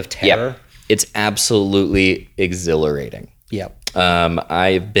moment of terror. Yep. It's absolutely exhilarating. Yep.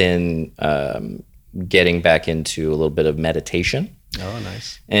 I've been getting back into a little bit of meditation. Oh,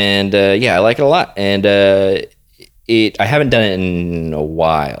 nice. And I like it a lot. And I haven't done it in a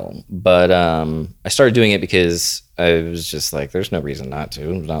while, but I started doing it because I was just like, there's no reason not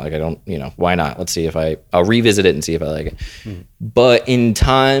to. It's not like I don't, why not? Let's see if I'll revisit it and see if I like it. Mm. But in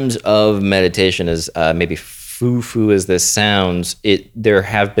times of meditation, as maybe foo-foo as this sounds, there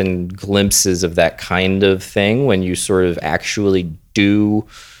have been glimpses of that kind of thing when you sort of actually do.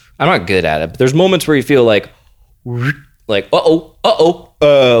 I'm not good at it, but there's moments where you feel like oh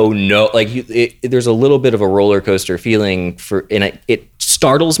no, like there's a little bit of a roller coaster feeling and it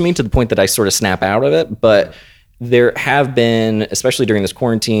startles me to the point that I sort of snap out of it. But there have been, especially during this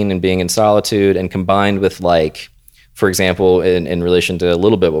quarantine and being in solitude, and combined with for example, in relation to a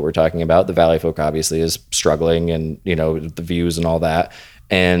little bit what we're talking about, the Valley folk obviously is struggling, and the views and all that,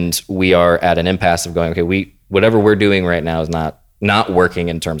 and we are at an impasse of going, okay, whatever we're doing right now is not working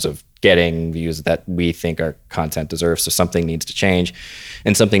in terms of getting views that we think our content deserves. So something needs to change,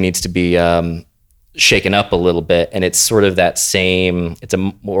 and something needs to be shaken up a little bit. And it's sort of that same, it's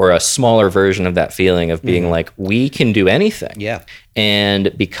a smaller version of that feeling of being like, we can do anything. Yeah.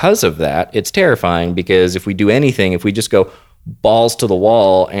 And because of that, it's terrifying, because if we do anything, if we just go balls to the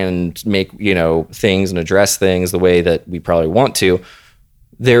wall and make, things and address things the way that we probably want to,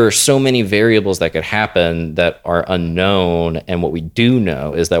 there are so many variables that could happen that are unknown. And what we do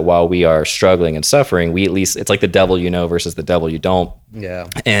know is that while we are struggling and suffering, it's like the devil versus the devil you don't. Yeah.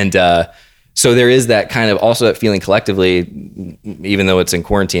 And so there is that kind of also that feeling collectively, even though it's in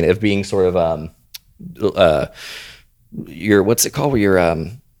quarantine, of being sort of what's it called? Where you're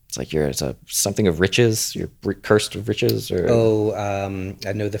it's like it's something of riches. You're cursed of riches, or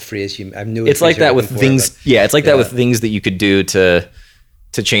I know the phrase. It's like that with things. It's like that with things that you could do to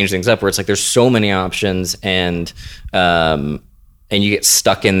change things up, where it's like there's so many options, and you get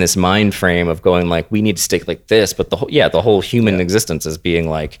stuck in this mind frame of going like, we need to stick like this, but the whole human existence is being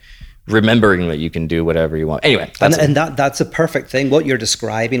like remembering that you can do whatever you want. Anyway, that's a perfect thing what you're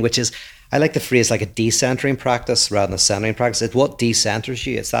describing, which is, I like the phrase like a decentering practice rather than a centering practice. It's what decenters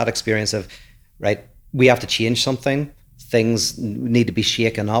you. It's that experience of, right, we have to change something. Things need to be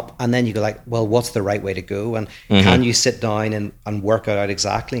shaken up, and then you go like, well, what's the right way to go? And can you sit down and work it out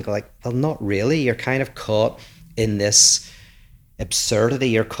exactly and go like, well, not really. You're kind of caught in this absurdity,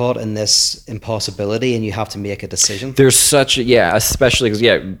 you're caught in this impossibility, and you have to make a decision. There's such especially because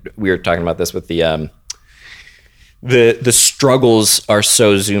we were talking about this with the struggles are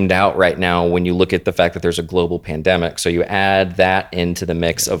so zoomed out right now when you look at the fact that there's a global pandemic. So you add that into the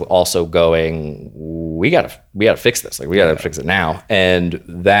mix of also going, we gotta fix this. Like, we gotta fix it now. And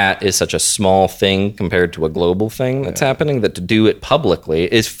that is such a small thing compared to a global thing that's happening, that to do it publicly,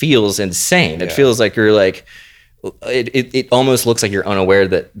 it feels insane. It feels like you're like, it almost looks like you're unaware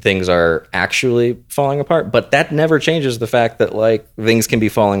that things are actually falling apart, but that never changes the fact that like things can be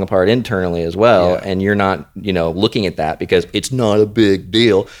falling apart internally as well. And you're not, looking at that because it's not a big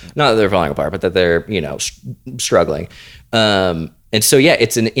deal. Not that they're falling apart, but that they're, struggling. And so,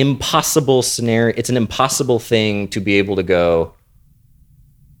 it's an impossible scenario. It's an impossible thing to be able to go,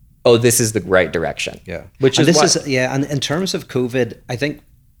 oh, this is the right direction. Yeah. And in terms of COVID, I think,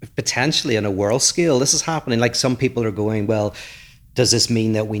 potentially on a world scale, this is happening. Like, some people are going, well, does this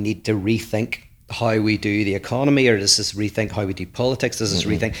mean that we need to rethink how we do the economy, or does this rethink how we do politics? Does this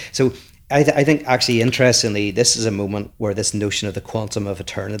rethink? So I think actually, interestingly, this is a moment where this notion of the quantum of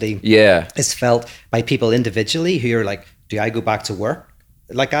eternity is felt by people individually who are like, do I go back to work?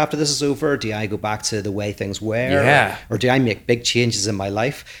 Like after this is over, do I go back to the way things were? Or do I make big changes in my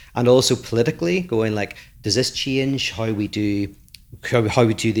life? And also politically going like, does this change how we do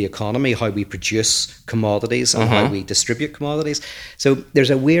the economy, how we produce commodities and how we distribute commodities? So there's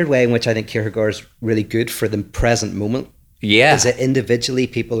a weird way in which I think Kierkegaard is really good for the present moment. Yeah. Is that individually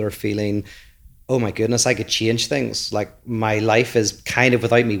people are feeling, oh my goodness, I could change things. Like my life is kind of,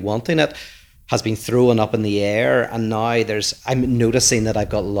 without me wanting it, has been thrown up in the air. And now I'm noticing that I've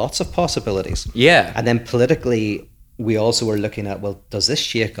got lots of possibilities. Yeah. And then politically, we also are looking at, well, does this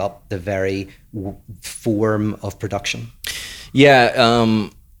shake up the very form of production? Yeah.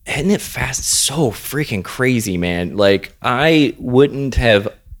 Isn't it fast? So freaking crazy, man. Like I wouldn't have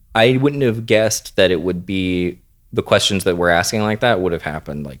guessed that it would be the questions that we're asking like that would have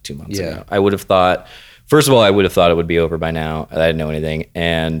happened like 2 months ago. I would have thought, first of all, it would be over by now. I didn't know anything.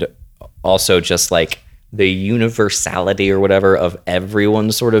 And also just like the universality or whatever of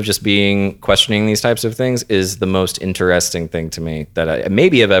everyone sort of just questioning these types of things is the most interesting thing to me that I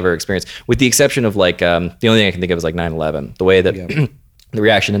maybe have ever experienced, with the exception of like, the only thing I can think of is like 9/11, the way that the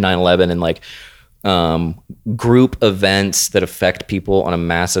reaction to 9/11 and like, group events that affect people on a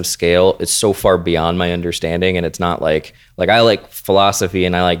massive scale is so far beyond my understanding. And it's not like I like philosophy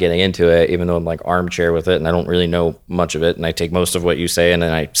and I like getting into it, even though I'm like armchair with it and I don't really know much of it, and I take most of what you say and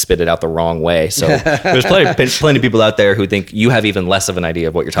then I spit it out the wrong way. So there's plenty of people out there who think you have even less of an idea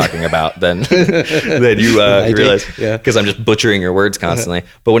of what you're talking about than you realize, because I'm just butchering your words constantly.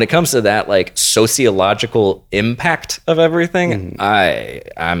 But when it comes to that like sociological impact of everything,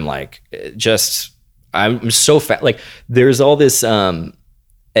 I'm like I'm so fat. Like there's all this at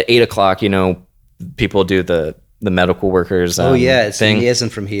 8:00, you know, people do the medical workers. It's thing. amazing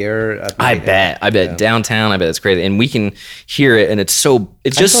from here. I bet downtown. I bet it's crazy, and we can hear it, and it's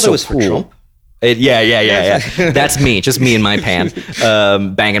just so was cool. For Trump. Yeah. That's me, just me in my pan,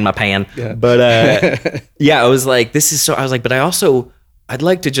 banging my pan. Yeah. But I was like, but I'd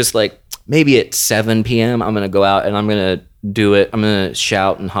like to just like maybe at 7 p.m. I'm gonna go out and I'm gonna do it. I'm gonna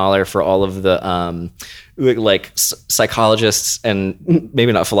shout and holler for all of the psychologists and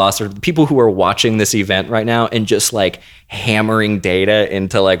maybe not philosophers, people who are watching this event right now and just like hammering data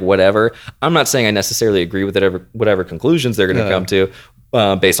into like whatever. I'm not saying I necessarily agree with whatever conclusions they're gonna come to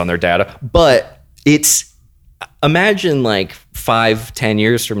based on their data, but imagine like 5-10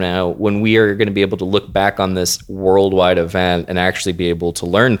 years from now when we are going to be able to look back on this worldwide event and actually be able to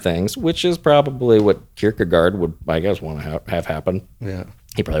learn things, which is probably what Kierkegaard would, I guess, want to have happen. Yeah.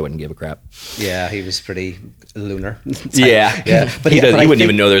 He probably wouldn't give a crap. Yeah, he was pretty lunar. But he wouldn't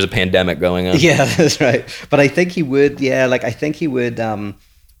even know there's a pandemic going on. Yeah, that's right. But I think he would, I think he would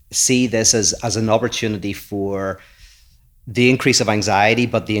see this as an opportunity for the increase of anxiety,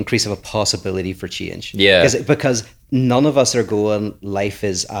 but the increase of a possibility for change. Yeah. Because none of us are going, life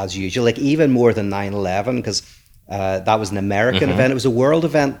is as usual. Like even more than 9/11, because that was an American event. It was a world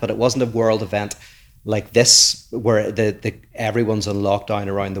event, but it wasn't a world event like this, where the everyone's on lockdown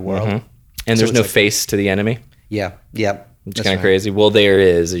around the world. And there's no face to the enemy. Yeah. It's kind of crazy. Well, there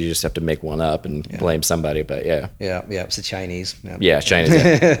is. You just have to make one up and blame somebody. But yeah, it's the Chinese. Yeah, Chinese.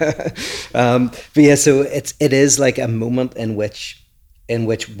 But so it is like a moment in which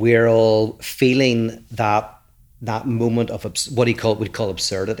we're all feeling that moment of what we'd call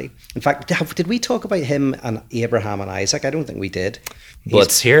absurdity. In fact, did we talk about him and Abraham and Isaac? I don't think we did.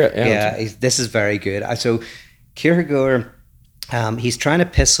 Let's hear it. Yeah, this is very good. So Kierkegaard. He's trying to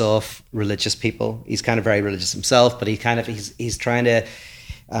piss off religious people. He's kind of very religious himself, but he's trying to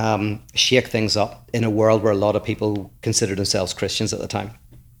shake things up in a world where a lot of people consider themselves Christians at the time.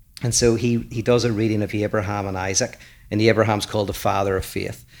 And so he does a reading of Abraham and Isaac, and Abraham's called the father of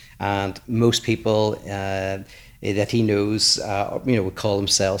faith. And most people that he knows, would call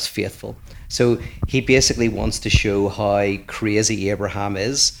themselves faithful. So he basically wants to show how crazy Abraham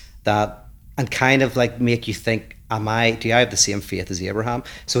is, and kind of like make you think, do I have the same faith as Abraham?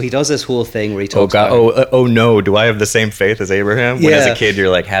 So he does this whole thing where he talks about... Oh no, do I have the same faith as Abraham? When as a kid, you're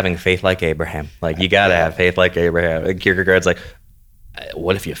like, having faith like Abraham. Like, you got to have faith like Abraham. And Kierkegaard's like,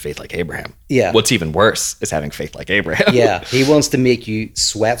 what if you have faith like Abraham? Yeah. What's even worse is having faith like Abraham. Yeah, he wants to make you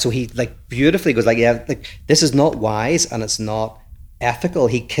sweat. So he like beautifully goes like, this is not wise and it's not ethical.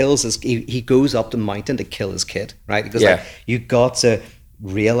 He goes up the mountain to kill his kid, right? Because you got to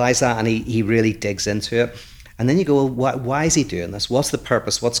realize that, and he really digs into it. And then you go, well, why is he doing this? What's the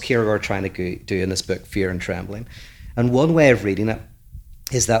purpose? What's Kierkegaard trying to do in this book, Fear and Trembling? And one way of reading it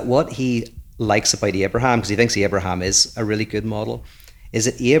is that what he likes about Abraham, because he thinks Abraham is a really good model, is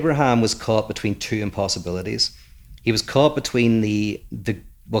that Abraham was caught between two impossibilities. He was caught between the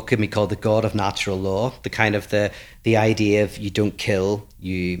what could be called the God of natural law, the kind of the idea of you don't kill,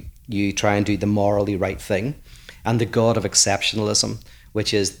 you try and do the morally right thing, and the God of exceptionalism,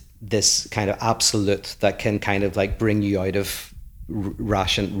 which is this kind of absolute that can kind of like bring you out of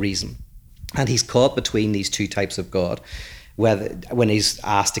ration reason. And he's caught between these two types of God, when he's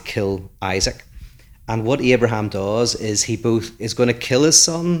asked to kill Isaac. And what Abraham does is he both is going to kill his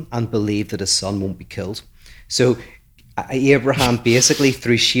son and believe that his son won't be killed. So Abraham basically,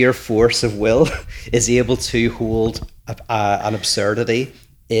 through sheer force of will, is able to hold an absurdity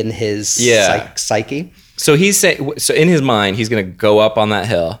in his psyche. So he's saying, so in his mind, he's going to go up on that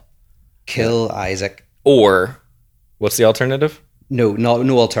hill, kill Isaac, or what's the alternative? No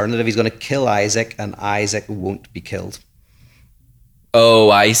alternative. He's going to kill Isaac, and Isaac won't be killed.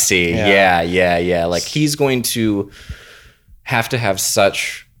 Oh, I see. Yeah. Like he's going to have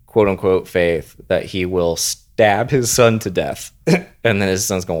such quote unquote faith that he will stab his son to death, and then his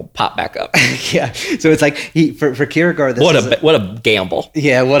son's going to pop back up. Yeah. So it's like for Kierkegaard. What a gamble.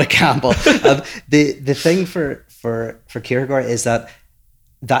 Yeah, what a gamble. The thing for Kierkegaard is that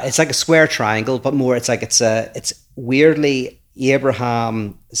it's like a square triangle, but more it's weirdly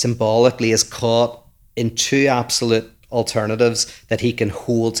Abraham symbolically is caught in two absolute alternatives that he can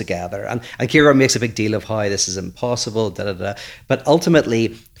hold together, and Kierkegaard makes a big deal of how this is impossible, but ultimately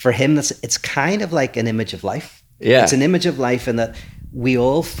for him it's kind of like an image of life. It's an image of life in that we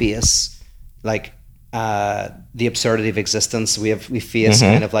all face like the absurdity of existence. We face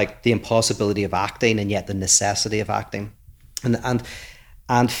kind of like the impossibility of acting, and yet the necessity of acting,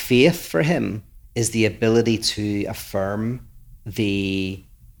 and faith for him is the ability to affirm the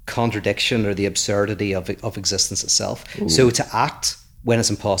contradiction or the absurdity of existence itself. Ooh. So to act when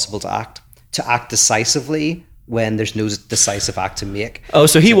it's impossible to act decisively when there's no decisive act to make. Oh,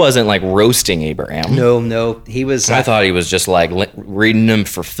 so he wasn't like roasting Abraham. No, he was. I thought he was just like reading him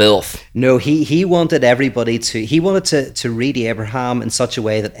for filth. No, he wanted everybody to read Abraham in such a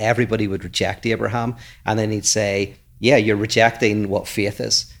way that everybody would reject Abraham, and then he'd say, "Yeah, you're rejecting what faith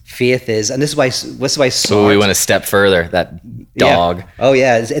is." Faith is, and this is why Sartre. So we went a step further. That dog. Yeah. Oh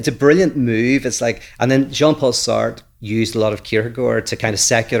yeah, it's a brilliant move. It's like, and then Jean-Paul Sartre used a lot of Kierkegaard to kind of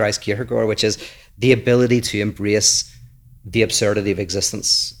secularize Kierkegaard, which is the ability to embrace the absurdity of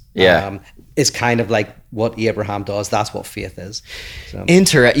existence. Yeah, is kind of like what Abraham does. That's what faith is. So.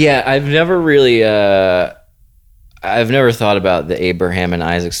 Yeah, I've never really. I've never thought about the Abraham and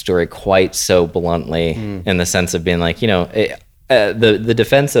Isaac story quite so bluntly, in the sense of being like, the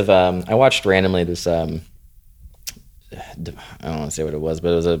defense of I watched randomly this I don't want to say what it was,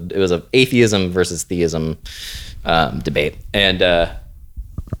 but it was a atheism versus theism debate, and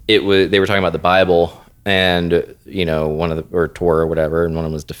they were talking about the Bible, and one of the, or Torah or whatever, and one of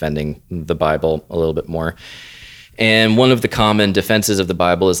them was defending the Bible a little bit more. And one of the common defenses of the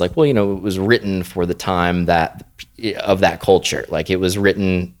Bible is like, well, it was written for the time of that culture, like it was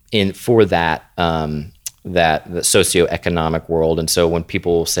written for that the socioeconomic world. And so when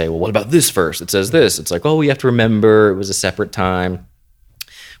people say, well, what about this verse? It says this. It's like, oh, we have to remember it was a separate time,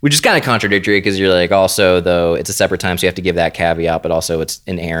 which is kind of contradictory, because you're like, also, though, it's a separate time, so you have to give that caveat, but also it's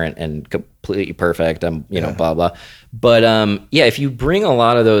inerrant and completely perfect, blah, blah. But if you bring a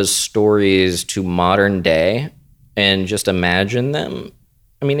lot of those stories to modern day and just imagine them,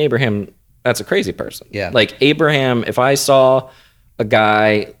 Abraham, that's a crazy person. Yeah. Like Abraham, if I saw a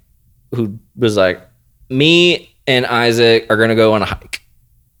guy who was like, me and Isaac are going to go on a hike,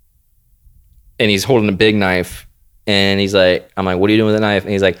 and he's holding a big knife, and I'm like, what are you doing with the knife?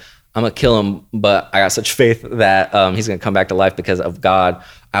 And he's like, I'm going to kill him, but I got such faith that he's going to come back to life because of God.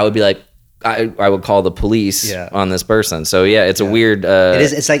 I would be like, I would call the police on this person. So it's a weird. It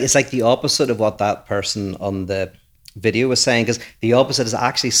is. It's like the opposite of what that person on the video was saying, because the opposite is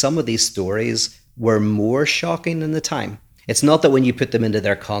actually some of these stories were more shocking in the time. It's not that when you put them into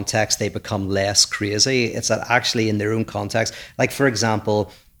their context, they become less crazy. It's that actually in their own context, like for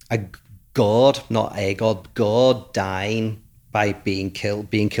example, God dying by being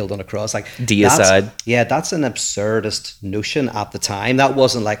killed on a cross, like deicide. That's an absurdist notion at the time. That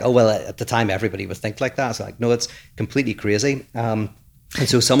wasn't like, oh well, at the time everybody would think like that. It's like, no, it's completely crazy. And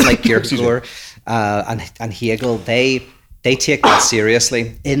so someone like Kierkegaard and Hegel, they take that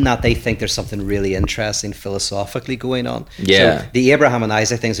seriously, in that they think there's something really interesting philosophically going on. Yeah. So the Abraham and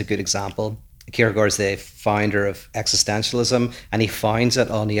Isaac thing is a good example. Kierkegaard's the founder of existentialism, and he finds it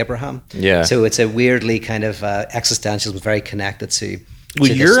on Abraham. Yeah. So it's a weirdly kind of existentialism, very connected to.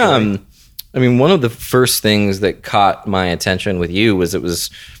 Well, you're one of the first things that caught my attention with you was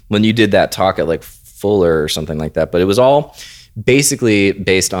when you did that talk at like Fuller or something like that. But it was all basically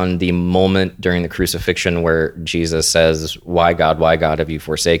based on the moment during the crucifixion where Jesus says, why God have you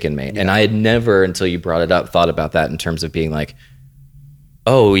forsaken me? Yeah. And I had never, until you brought it up, thought about that in terms of being like,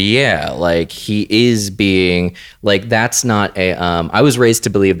 oh yeah, like he is being like, that's not a, I was raised to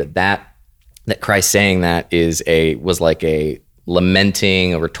believe that Christ saying that was like a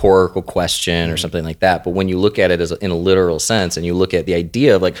lamenting a rhetorical question or something like that. But when you look at it as in a literal sense, and you look at the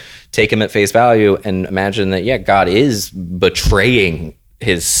idea of like, take him at face value and imagine that, yeah, God is betraying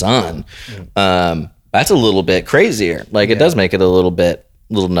his son. That's a little bit crazier. Like it does make it a little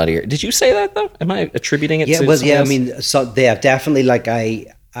nuttier. Did you say that though? Am I attributing it to else? I mean, so yeah, definitely. Like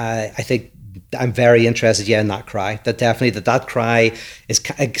I think I'm very interested, in that cry. That cry is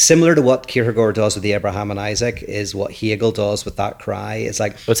similar to what Kierkegaard does with the Abraham and Isaac, is what Hegel does with that cry. It's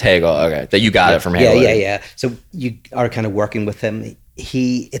like, what's Hegel? Okay, that you got it from Hegel. Yeah. So you are kind of working with him.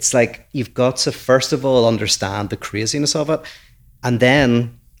 It's like you've got to first of all understand the craziness of it, and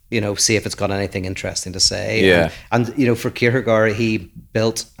then see if it's got anything interesting to say. Yeah. And for Kierkegaard, he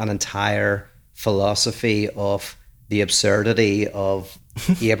built an entire philosophy of the absurdity of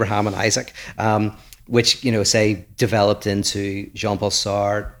Abraham and Isaac, which say developed into Jean-Paul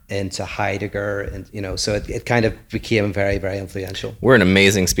Sartre, into Heidegger, and so it kind of became very, very influential. We're an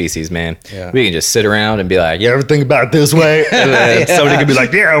amazing species, man. Yeah. We can just sit around and be like, you ever think about it this way? And then somebody can be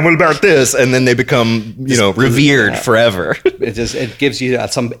like, yeah, what about this? And then they become revered forever. It gives you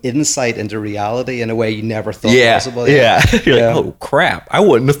some insight into reality in a way you never thought possible. Yeah. You're like, oh crap, I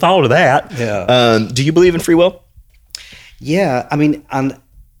wouldn't have thought of that. Yeah. Do you believe in free will? Yeah, I mean, and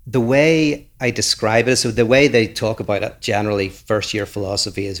the way I describe it, so the way they talk about it generally, first year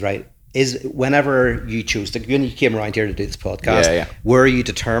philosophy is whenever you choose when you came around here to do this podcast, were you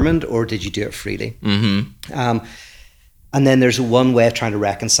determined or did you do it freely? Mm-hmm. And then there's one way of trying to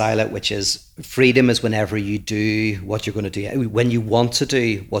reconcile it, which is freedom is whenever you do what you're going to do, when you want to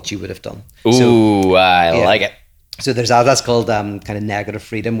do what you would have done. Ooh, I like it. So that's called kind of negative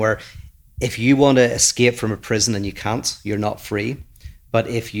freedom, where if you want to escape from a prison and you can't, you're not free. But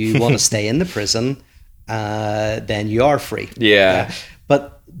if you want to stay in the prison, then you are free. Yeah.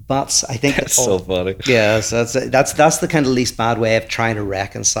 But I think that's so funny. Yeah, so that's the kind of least bad way of trying to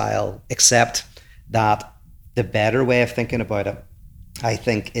reconcile. Except that the better way of thinking about it, I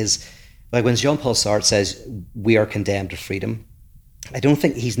think, is like when Jean-Paul Sartre says we are condemned to freedom. I don't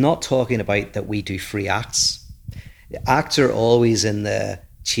think he's not talking about that we do free acts. Acts are always in the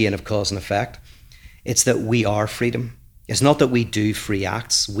chain of cause and effect. It's that we are freedom. It's not that we do free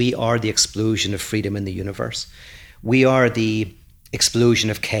acts. We are the explosion of freedom in the universe. We are the explosion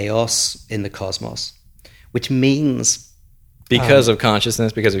of chaos in the cosmos, which means because of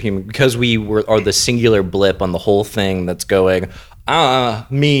consciousness, because of human, because we are the singular blip on the whole thing that's going,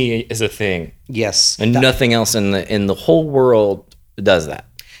 me is a thing. Yes. And nothing else in the whole world does that.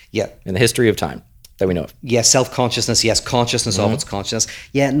 Yeah. In the history of time that we know of. Yeah, self-consciousness, yes, consciousness of its consciousness.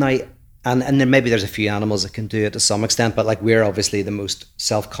 Yeah, now, and then maybe there's a few animals that can do it to some extent, but like we're obviously the most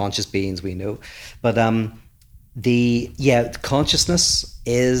self-conscious beings we know. But consciousness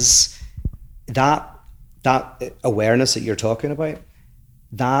is that awareness that you're talking about.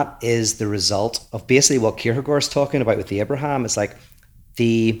 That is the result of basically what Kierkegaard's talking about with the Abraham. It's like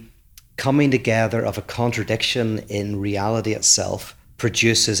the coming together of a contradiction in reality itself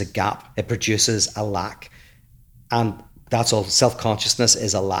produces a gap. It produces a lack, and that's all. Self-consciousness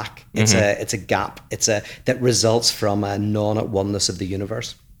is a lack. It's a gap. That results from a non-at-oneness of the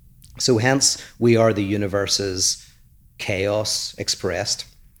universe. So hence we are the universe's chaos expressed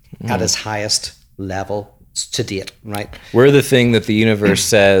at its highest level to date. Right? We're the thing that the universe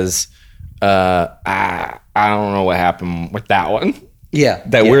says, I don't know what happened with that one. Yeah,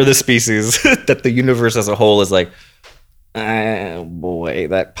 we're the species that the universe as a whole is like, boy,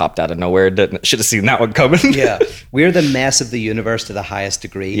 that popped out of nowhere. Should have seen that one coming. Yeah, we're the mess of the universe to the highest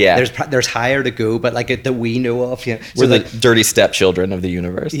degree. Yeah, there's higher to go, but like that we know of. Yeah, we're the dirty stepchildren of the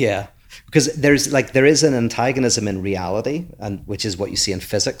universe. Yeah, because there is an antagonism in reality, and which is what you see in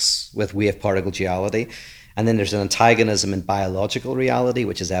physics with wave particle duality. And then there's an antagonism in biological reality,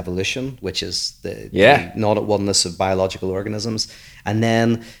 which is evolution, which is the non-at-oneness of biological organisms. And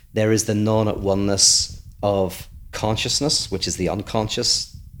then there is the non-at-oneness of consciousness, which is the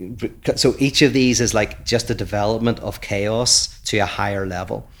unconscious. So each of these is like just a development of chaos to a higher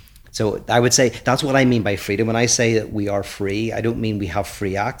level. So I would say that's what I mean by freedom. When I say that we are free, I don't mean we have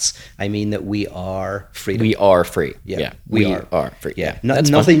free acts. I mean that we are freedom. We are free. Yeah. We are free. Yeah.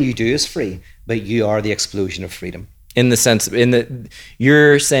 Nothing you do is free, but you are the explosion of freedom. In the sense,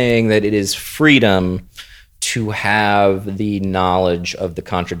 you're saying that it is freedom to have the knowledge of the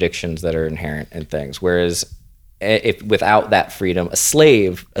contradictions that are inherent in things. Whereas if without that freedom, a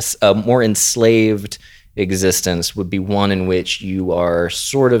slave, a more enslaved existence would be one in which you are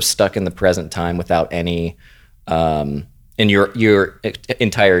sort of stuck in the present time without any, and your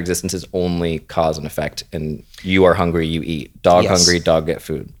entire existence is only cause and effect, and you are hungry, you eat. Dog hungry, dog get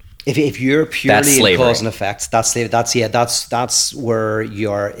food. If you're purely in cause and effect, that's slave. That's where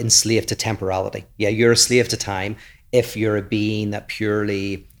you're enslaved to temporality. Yeah, you're a slave to time. If you're a being that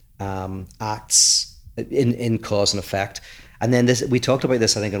purely acts in cause and effect. And then we talked about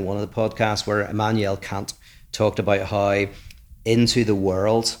this, I think, in one of the podcasts where Immanuel Kant talked about how into the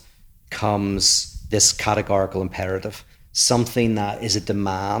world comes this categorical imperative, something that is a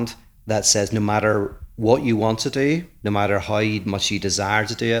demand that says no matter what you want to do, no matter how much you desire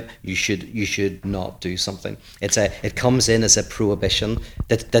to do it, you should not do something. It comes in as a prohibition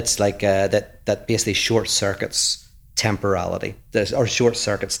that's like that basically short circuits temporality, or short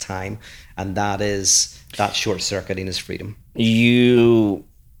circuits time, and that short circuiting is freedom.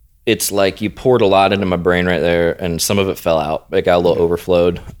 It's like you poured a lot into my brain right there, and some of it fell out. It got a little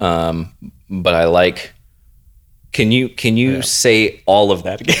overflowed. But I like. Can you say all of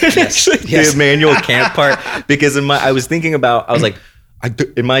that again? Yes. The Immanuel Kant part, because in my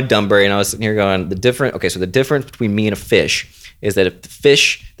dumb brain, I was sitting here going, the difference between me and a fish is that if the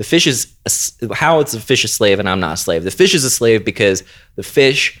fish is how it's a fish a slave and I'm not a slave. The fish is a slave because the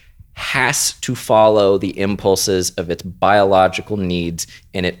fish has to follow the impulses of its biological needs,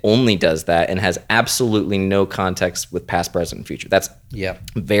 and it only does that and has absolutely no context with past, present, and future. That's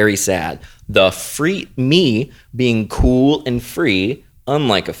very sad. Me being cool and free,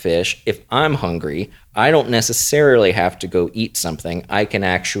 unlike a fish, if I'm hungry, I don't necessarily have to go eat something. I can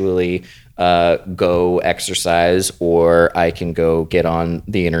actually go exercise, or I can go get on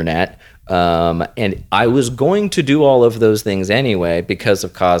the internet. And I was going to do all of those things anyway because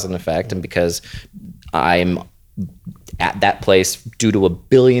of cause and effect, and because I'm at that place due to a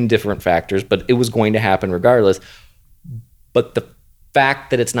billion different factors, but it was going to happen regardless. But the fact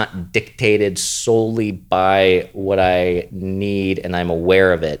that it's not dictated solely by what I need and I'm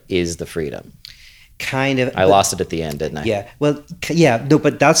aware of it is the freedom. Kind of. I lost it at the end, didn't I? Yeah. Well, yeah. No,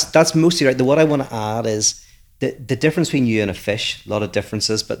 but that's mostly right. What I want to add is the difference between you and a fish. A lot of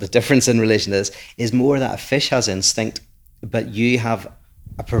differences, but the difference in relation to this is more that a fish has instinct, but you have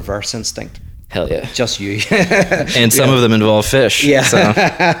a perverse instinct. Hell yeah. Just you. And some of them involve fish. Yeah.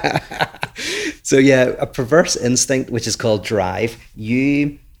 So yeah, a perverse instinct, which is called drive.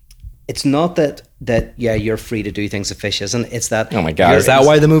 It's not that you're free to do things a fish isn't. It's that. Oh my God. Is that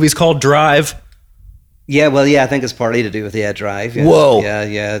why the movie's called Drive? Yeah, well, yeah, I think it's partly to do with drive. Yeah. Whoa.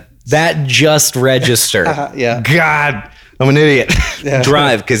 Yeah. That just registered. Yeah. God, I'm an idiot. Yeah.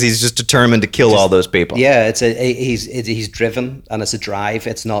 Drive, because he's just determined to kill all those people. Yeah, he's driven, and it's a drive.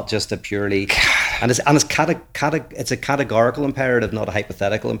 It's not just a purely, and it's a categorical imperative, not a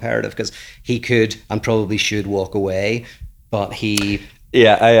hypothetical imperative, because he could and probably should walk away, but he.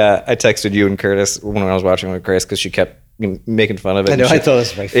 Yeah, I texted you and Curtis when I was watching with Grace because she kept making fun of it. I know, I thought it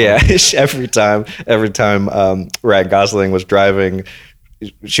was very funny. Yeah, every time Ryan Gosling was driving,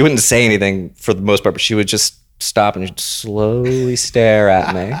 she wouldn't say anything for the most part, but she would just stop and slowly stare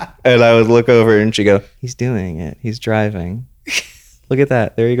at me. And I would look over and she'd go, "He's doing it. He's driving. Look at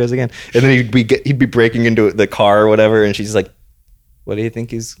that. There he goes again." And then he'd be breaking into the car or whatever, and she's like, What do you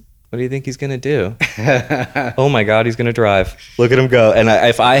think he's gonna do? Oh my God, he's gonna drive. Look at him go. And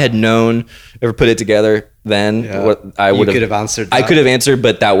if I had known, ever put it together, then I would have answered. I could have answered,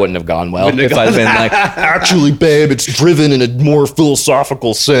 but that wouldn't have gone well. If I'd been like, actually, babe, it's driven in a more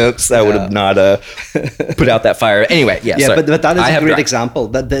philosophical sense, that would have not put out that fire. Anyway, but that is a great example.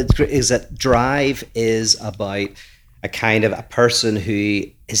 That drive is about a kind of a person who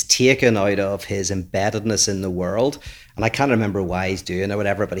is taken out of his embeddedness in the world. And I can't remember why he's doing it or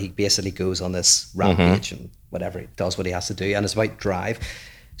whatever, but he basically goes on this rampage and whatever, he does what he has to do. And it's about drive.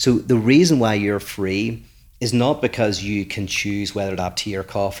 So the reason why you're free is not because you can choose whether to have tea or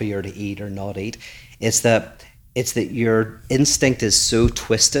coffee or to eat or not eat. It's that your instinct is so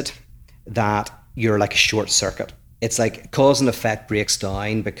twisted that you're like a short circuit. It's like cause and effect breaks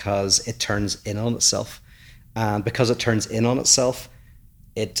down because it turns in on itself. And because it turns in on itself,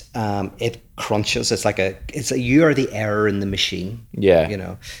 it crunches. It's like you are the error in the machine. Yeah. You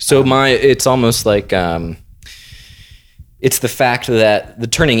know. So it's almost like it's the fact that the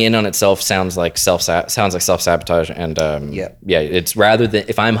turning in on itself sounds like self-sabotage, and it's rather than,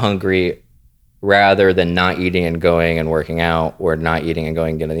 if I'm hungry, rather than not eating and going and working out, or not eating and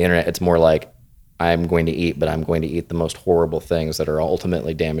going and getting on the internet, it's more like I'm going to eat, but I'm going to eat the most horrible things that are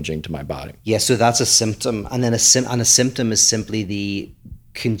ultimately damaging to my body. Yeah, so that's a symptom. And then a symptom is simply the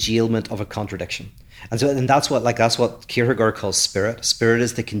congealment of a contradiction. And that's what Kierkegaard calls spirit. Spirit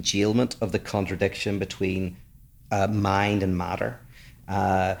is the congealment of the contradiction between mind and matter.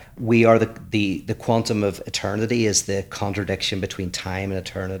 We are the quantum of eternity is the contradiction between time and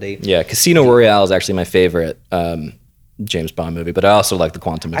eternity. Yeah, Casino Royale is actually my favorite James Bond movie, but I also like the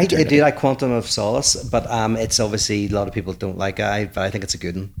Quantum of Eternity. I do like Quantum of Solace, but it's obviously a lot of people don't like it. But I think it's a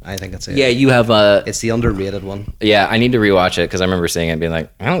good one. I think it's you have it's the underrated one. Yeah, I need to rewatch it because I remember seeing it and being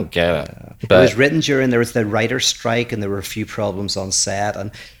like, I don't get it. But it was written there was the writer's strike, and there were a few problems on set, and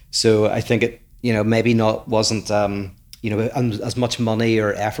so I think it maybe wasn't as much money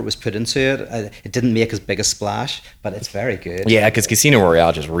or effort was put into it. It didn't make as big a splash, but it's very good. Yeah, because Casino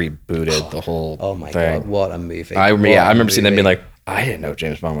Royale just rebooted the whole Oh my thing. God, what a movie. I remember seeing them being like, I didn't know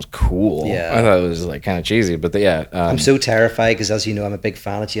James Bond was cool. Yeah. I thought it was like kind of cheesy, but I'm so terrified because, as you know, I'm a big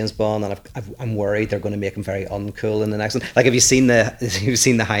fan of James Bond, and I'm worried they're going to make him very uncool in the next one. Like, have you seen the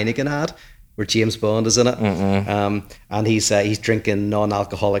Heineken ad where James Bond is in it? And he's drinking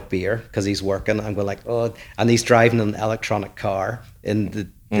non-alcoholic beer because he's working. I'm going like, oh, and he's driving an electronic car in the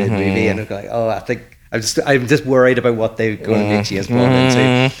movie, and I'm going like, oh, I think I'm just worried about what they're going to make James Bond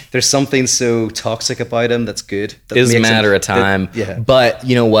into. There's something so toxic about him that's good. It was a matter of time. But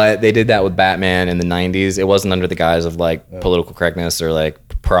you know what? They did that with Batman in the 90s. It wasn't under the guise of like political correctness or like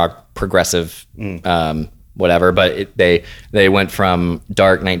progressive whatever, but they went from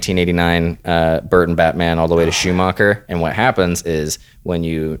dark 1989 Burton Batman all the way to Schumacher, and what happens is when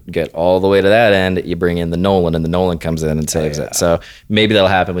you get all the way to that end, you bring in the Nolan, and the Nolan comes in and saves it. So maybe that'll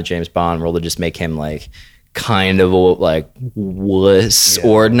happen with James Bond, where they'll just make him like kind of like wuss,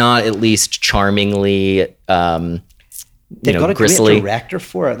 or not at least charmingly They've got a gristly great director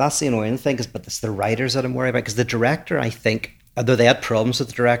for it. That's the annoying thing, but it's the writers that I'm worried about, because the director, I think, although they had problems with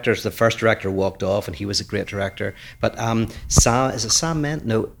the directors, the first director walked off, and he was a great director. But Sam Mendes?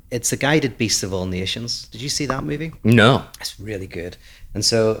 No, it's the guy who did Beasts of All Nations. Did you see that movie? No. It's really good. And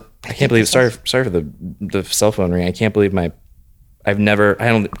so I can't believe. Sorry for the cell phone ring. I can't believe can't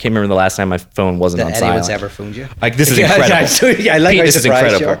remember the last time my phone wasn't on silent. Anyone's ever phoned you? Like, this is incredible. I like Pete, this is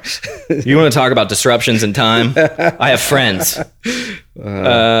incredible. You want to talk about disruptions in time? I have friends,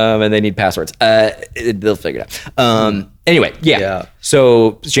 and they need passwords. They'll figure it out. Anyway, yeah.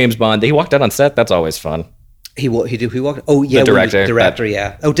 So James Bond, he walked out on set. That's always fun. He walked. Oh yeah, the director.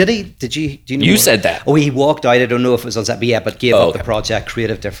 Yeah. Oh, did he? Did you? Do you know? You said that. Oh, he walked out. I don't know if it was on set, but gave up the project,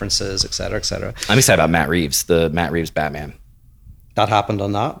 creative differences, etc., etc. I'm excited about Matt Reeves, the Matt Reeves Batman. That happened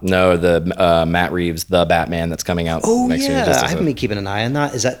on that? No, the Matt Reeves, the Batman that's coming out next year. I haven't been keeping an eye on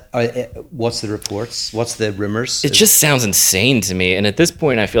that. Is that what's the reports? What's the rumors? It just sounds insane to me. And at this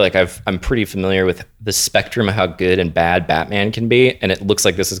point, I feel like I'm pretty familiar with the spectrum of how good and bad Batman can be. And it looks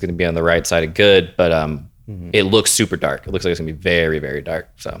like this is going to be on the right side of good, but it looks super dark. It looks like it's going to be very, very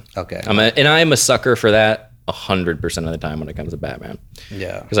dark. So okay, I'm a sucker for that 100% of the time when it comes to Batman.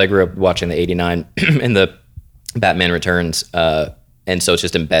 Yeah, because I grew up watching the '89 and the Batman Returns. And so it's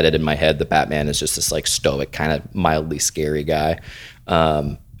just embedded in my head that Batman is just this like stoic, kind of mildly scary guy.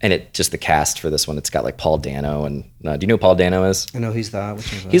 And the cast for this one, it's got like Paul Dano. And do you know who Paul Dano is? I know he's that.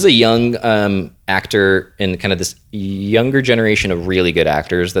 He's a young actor in kind of this younger generation of really good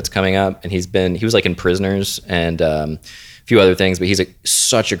actors that's coming up. And he was like in Prisoners and a few other things, but he's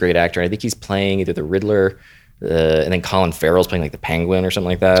such a great actor. I think he's playing either the Riddler, and then Colin Farrell's playing like the Penguin or something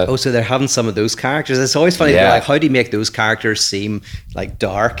like that. Oh, so they're having some of those characters. It's always funny. Yeah. Like, how do you make those characters seem like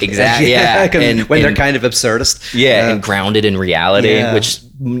dark? Exactly. Yeah. when they're kind of absurdist. Yeah, and grounded in reality, which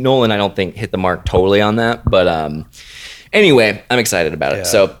Nolan, I don't think, hit the mark totally on that. But anyway, I'm excited about it. Yeah.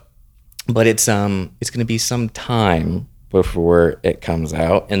 So, but it's going to be some time before it comes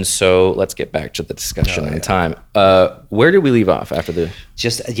out, and so let's get back to the discussion in time. Where did we leave off after the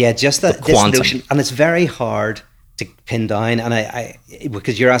this notion, and it's very hard to pin down. And I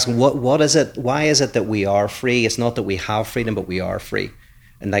because you're asking what is it? Why is it that we are free? It's not that we have freedom, but we are free,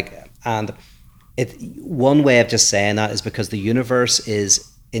 and one way of just saying that is because the universe is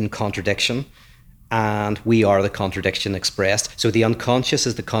in contradiction. And we are the contradiction expressed. So the unconscious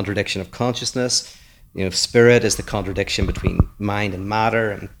is the contradiction of consciousness. Spirit is the contradiction between mind and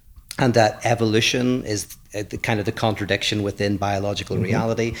matter, and that evolution is the kind of the contradiction within biological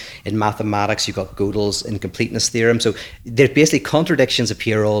reality. In mathematics, you've got Gödel's incompleteness theorem. So there basically contradictions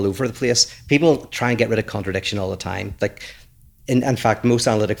appear all over the place. People try and get rid of contradiction all the time. Like, in fact, most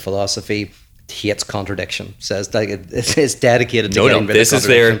analytic philosophy hates contradiction. Says like it's dedicated to getting rid of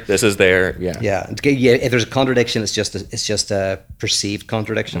contradiction. This is there. Yeah. If there's a contradiction, it's just a perceived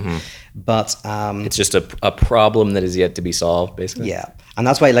contradiction. But it's just a problem that is yet to be solved, basically. Yeah, and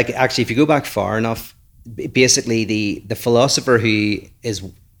that's why, like, actually, if you go back far enough, basically the philosopher who is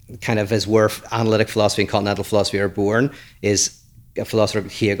kind of is where analytic philosophy and continental philosophy are born, is a philosopher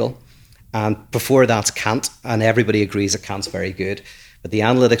Hegel. And before that's Kant, and everybody agrees that Kant's very good. But the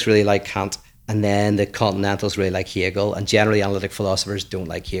analytics really like Kant, and then the continentals really like Hegel, and generally analytic philosophers don't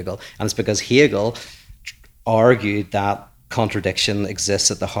like Hegel. And it's because Hegel argued that contradiction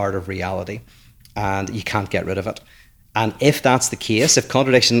exists at the heart of reality, and you can't get rid of it. And if that's the case, if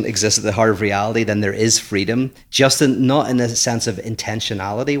contradiction exists at the heart of reality, then there is freedom, just not in the sense of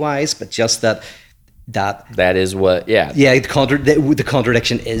intentionality wise, but just that is what, the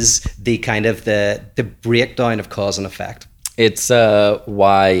contradiction is the kind of the breakdown of cause and effect. It's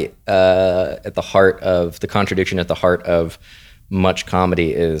why at the heart of the contradiction, at the heart of much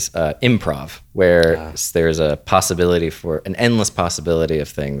comedy is improv, where there's a possibility for an endless possibility of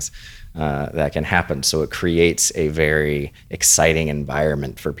things that can happen. So it creates a very exciting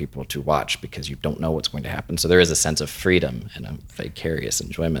environment for people to watch because you don't know what's going to happen. So there is a sense of freedom and a vicarious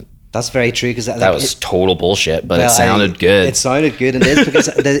enjoyment. That's very true, because that was total bullshit, but it sounded good. It sounded good, and it is, because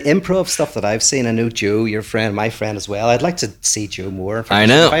the improv stuff that I've seen, I know Joe, your friend, my friend as well. I'd like to see Joe more. I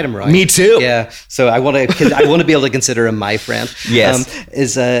know. Invite him around. Me too. Yeah. So I want to be able to consider him my friend. Yes.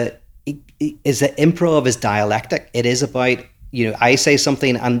 Is that improv is dialectic. It is about, I say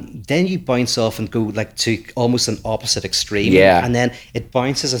something and then you bounce off and go like to almost an opposite extreme. Yeah. And then it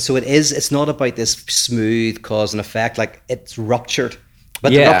bounces, and so it's not about this smooth cause and effect. Like, it's ruptured.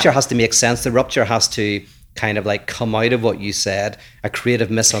 But the rupture has to make sense. The rupture has to kind of like come out of what you said, a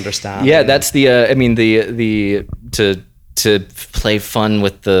creative misunderstanding. Yeah, that's the to play fun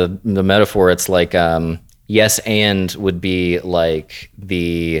with the metaphor. It's like yes and would be like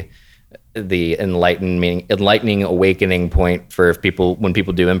the enlightening awakening point for people when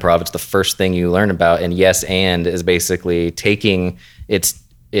people do improv. It's the first thing you learn about, and yes and is basically taking it's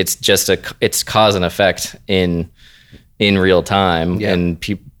cause and effect in real time. Yeah. And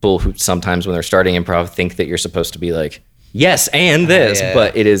people who sometimes when they're starting improv think that you're supposed to be like, yes, and this,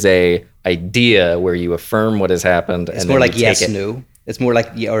 but it is a idea where you affirm what has happened. It's more like yes, no. It's more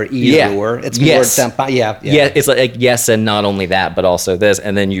like or either or. It's more yeah. It's like yes, and not only that, but also this,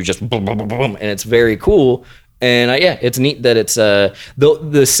 and then you just boom, boom, boom, boom, and it's very cool. And it's neat that it's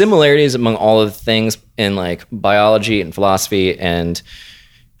the similarities among all of the things in like biology and philosophy and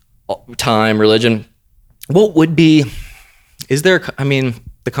time, religion. What would be? Is there? I mean,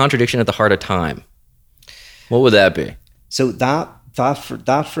 the contradiction at the heart of time. What would that be? So that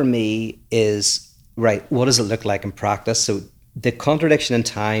for me is right. What does it look like in practice? So the contradiction in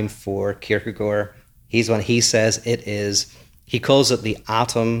time for Kierkegaard, he says it is. He calls it the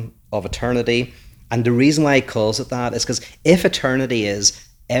atom of eternity, and the reason why he calls it that is because if eternity is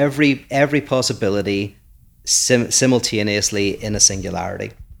every possibility simultaneously in a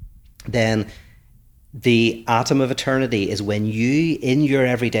singularity, then the atom of eternity is when you, in your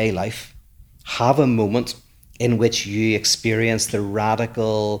everyday life, have a moment in which you experience the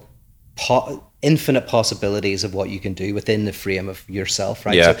radical, infinite possibilities of what you can do within the frame of yourself,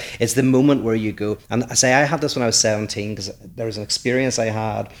 right? Yeah. So it's the moment where you go, and I had this when I was 17, because there was an experience I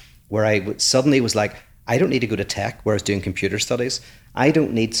had where I suddenly was like, I don't need to go to tech where I was doing computer studies. I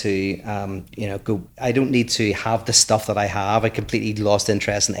don't need to, I don't need to have the stuff that I have. I completely lost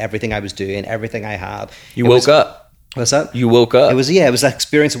interest in everything I was doing, everything I had. You woke up. What's that? You woke up. It was that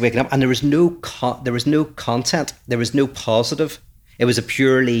experience of waking up, and there was no content. There was no positive. It was a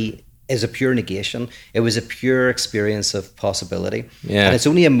pure negation. It was a pure experience of possibility. Yeah. And it's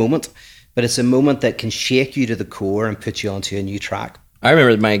only a moment, but it's a moment that can shake you to the core and put you onto a new track. I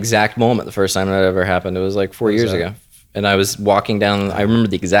remember my exact moment the first time that ever happened. It was like 4 years ago. And I was walking down, I remember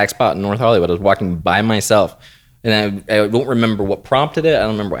the exact spot in North Hollywood. I was walking by myself. And I don't remember what prompted it. I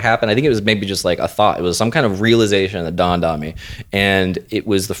don't remember what happened. I think it was maybe just like a thought. It was some kind of realization that dawned on me. And it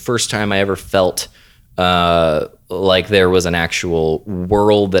was the first time I ever felt like there was an actual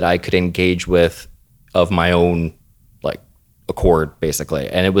world that I could engage with of my own accord, basically.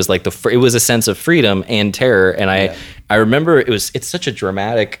 And it was like it was a sense of freedom and terror. And I remember it's such a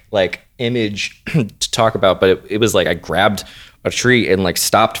dramatic image to talk about, but it was like I grabbed a tree and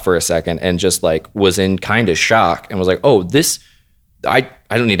stopped for a second and just was in kind of shock and was like, oh, this I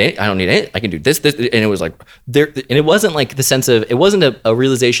don't need it. I can do this, and it was like there, and it wasn't like the sense of, it wasn't a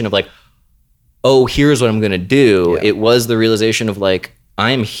realization of oh, here's what I'm gonna do. Yeah. It was the realization of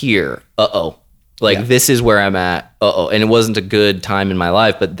I'm here. This is where I'm at. And it wasn't a good time in my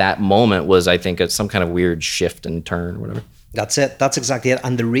life, but that moment was, I think, some kind of weird shift and turn or whatever. That's it. That's exactly it.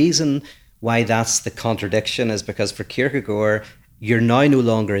 And the reason why that's the contradiction is because for Kierkegaard, you're now no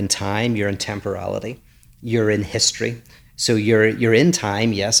longer in time, you're in temporality, you're in history. So you're in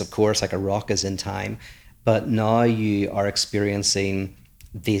time, yes, of course, like a rock is in time, but now you are experiencing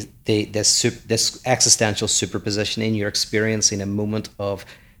this existential superpositioning. You're experiencing a moment of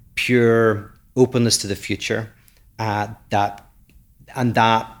pure openness to the future. That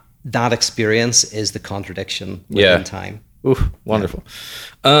experience is the contradiction within time. Ooh, wonderful.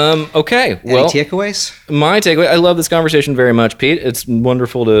 Okay. Any takeaways? My takeaway, I love this conversation very much, Pete. It's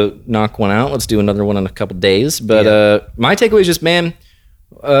wonderful to knock one out. Let's do another one in a couple days. But my takeaway is just, man,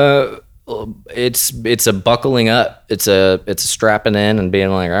 it's a buckling up. It's a strapping in and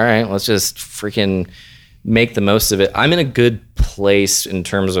being like, all right, let's just freaking make the most of it. I'm in a good place in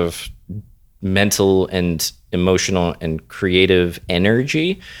terms of mental and emotional and creative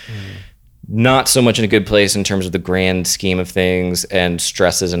energy. Not so much in a good place in terms of the grand scheme of things and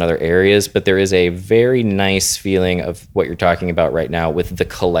stresses in other areas, but there is a very nice feeling of what you're talking about right now with the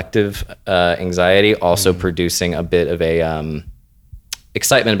collective anxiety also producing a bit of a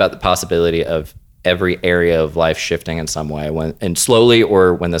excitement about the possibility of every area of life shifting in some way and slowly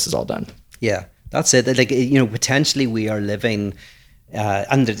or when this is all done. Yeah, that's it. Like, potentially we are living,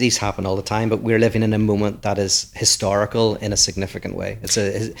 and these happen all the time, but we're living in a moment that is historical in a significant way. It's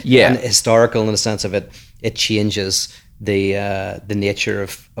and historical in the sense of it changes the nature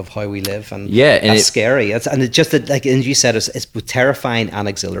of how we live, and it's scary. It's just that, like, and you said, it's both terrifying and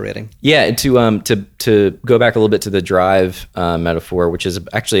exhilarating. Yeah, to go back a little bit to the drive metaphor, which is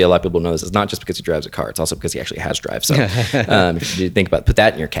actually a lot of people know this. It's not just because he drives a car; it's also because he actually has drive. So if you think about put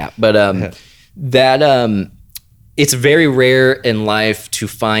that in your cap, but it's very rare in life to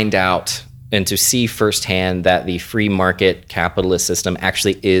find out and to see firsthand that the free market capitalist system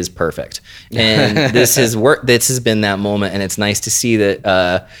actually is perfect. And this has been that moment. And it's nice to see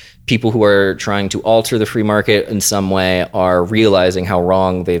that people who are trying to alter the free market in some way are realizing how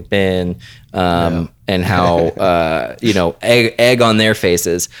wrong they've been, and how, egg on their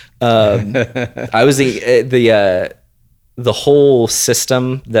faces. I was the whole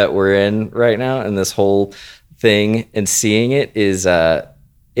system that we're in right now, and this whole thing, and seeing it is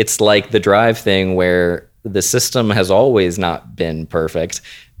it's like the drive thing where the system has always not been perfect,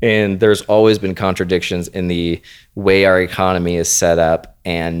 and there's always been contradictions in the way our economy is set up,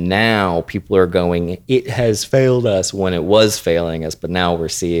 and now people are going, it has failed us when it was failing us, but now we're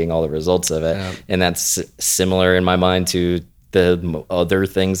seeing all the results of it. And that's similar in my mind to the other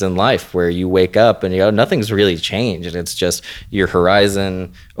things in life where you wake up and nothing's really changed, and it's just your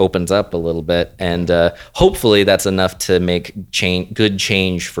horizon opens up a little bit, and hopefully that's enough to make good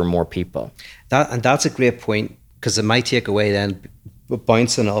change for more people. That's a great point, because my takeaway then,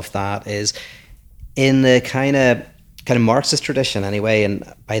 bouncing off that, is in the kind of Marxist tradition anyway, and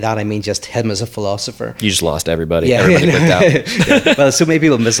by that I mean just him as a philosopher. You just lost everybody. Everybody clicked out. Well, so many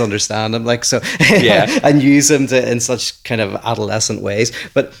people misunderstand him, and use him in such kind of adolescent ways.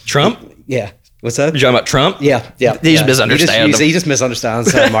 But Trump? Yeah. What's that? You're talking about Trump? Yeah. He just misunderstands. He just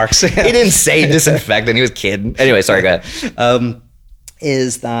misunderstands Marx. He didn't say disinfectant. He was kidding. Anyway, sorry, go ahead.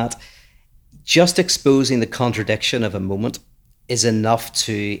 Is that just exposing the contradiction of a moment is enough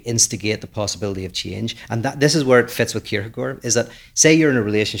to instigate the possibility of change. And this is where it fits with Kierkegaard, is that, say you're in a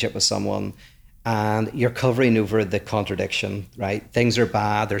relationship with someone and you're covering over the contradiction, right? Things are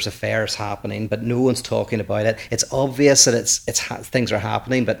bad, there's affairs happening, but no one's talking about it. It's obvious that things are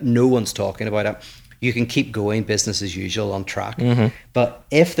happening, but no one's talking about it. You can keep going, business as usual, on track. Mm-hmm. But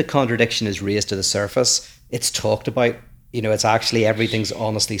if the contradiction is raised to the surface, it's talked about, it's actually everything's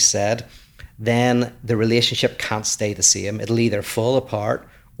honestly said, then the relationship can't stay the same. It'll either fall apart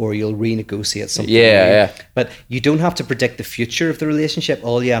or you'll renegotiate something. Yeah. But you don't have to predict the future of the relationship.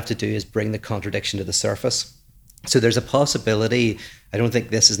 All you have to do is bring the contradiction to the surface. So there's a possibility, I don't think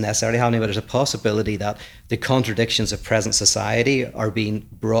this is necessarily happening, but there's a possibility that the contradictions of present society are being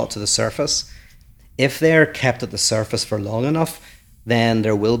brought to the surface. If they're kept at the surface for long enough, then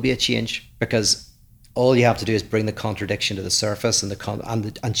there will be a change, because all you have to do is bring the contradiction to the surface,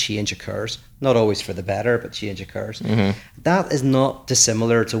 and change occurs. Not always for the better, but change occurs. Mm-hmm. That is not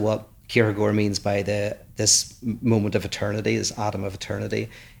dissimilar to what Kierkegaard means by this moment of eternity, this atom of eternity,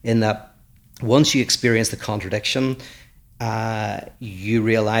 in that once you experience the contradiction, you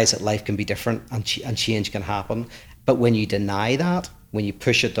realize that life can be different and change can happen. But when you deny that, when you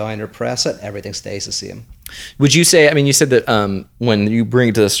push it down or press it, everything stays the same. Would you say, you said that when you bring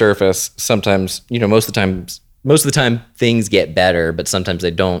it to the surface, sometimes, most of the time things get better, but sometimes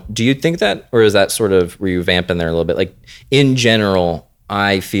they don't. Do you think that, or is that sort of where you vamp in there a little bit? Like, in general,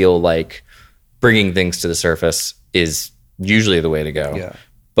 I feel like bringing things to the surface is usually the way to go. Yeah.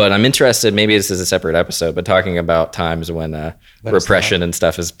 But I'm interested, maybe this is a separate episode, but talking about times when repression and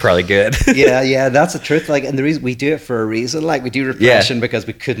stuff is probably good. yeah, that's the truth. Like, and the reason we do it for a reason, like we do repression because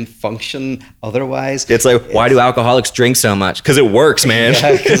we couldn't function otherwise. It's like, why do alcoholics drink so much? Because it works, man.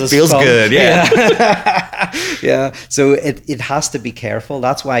 Because it feels good. Yeah. Yeah. So it has to be careful.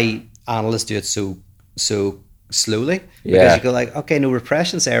 That's why analysts do it so slowly, because you go like, okay, no,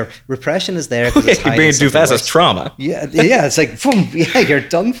 repression's there. Repression is there because it's you're being too fast. It's trauma. Yeah, it's like, boom, you're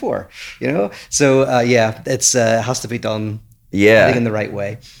done for. So it's has to be done. I think in the right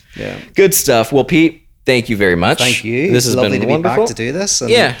way. Yeah, good stuff. Well, Pete, thank you very much. Thank you. This has lovely been to wonderful. Be back to do this.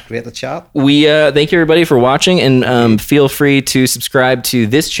 And great to chat. We thank you everybody for watching, and feel free to subscribe to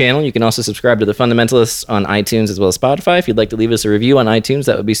this channel. You can also subscribe to The Fundamentalists on iTunes as well as Spotify. If you'd like to leave us a review on iTunes,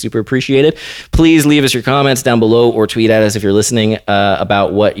 that would be super appreciated. Please leave us your comments down below, or tweet at us if you're listening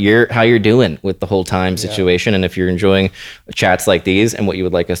about how you're doing with the whole time situation, and if you're enjoying chats like these and what you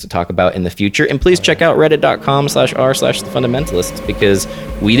would like us to talk about in the future. And please check out reddit.com/r/thefundamentalists, because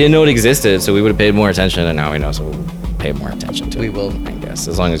we didn't know it existed, so we would have paid more attention, and now we know, so we'll pay more attention to it. We will, I guess,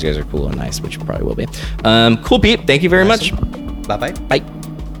 as long as you guys are cool and nice, which you probably will be. Cool, Pete. Thank you very much. Bye-bye. Bye.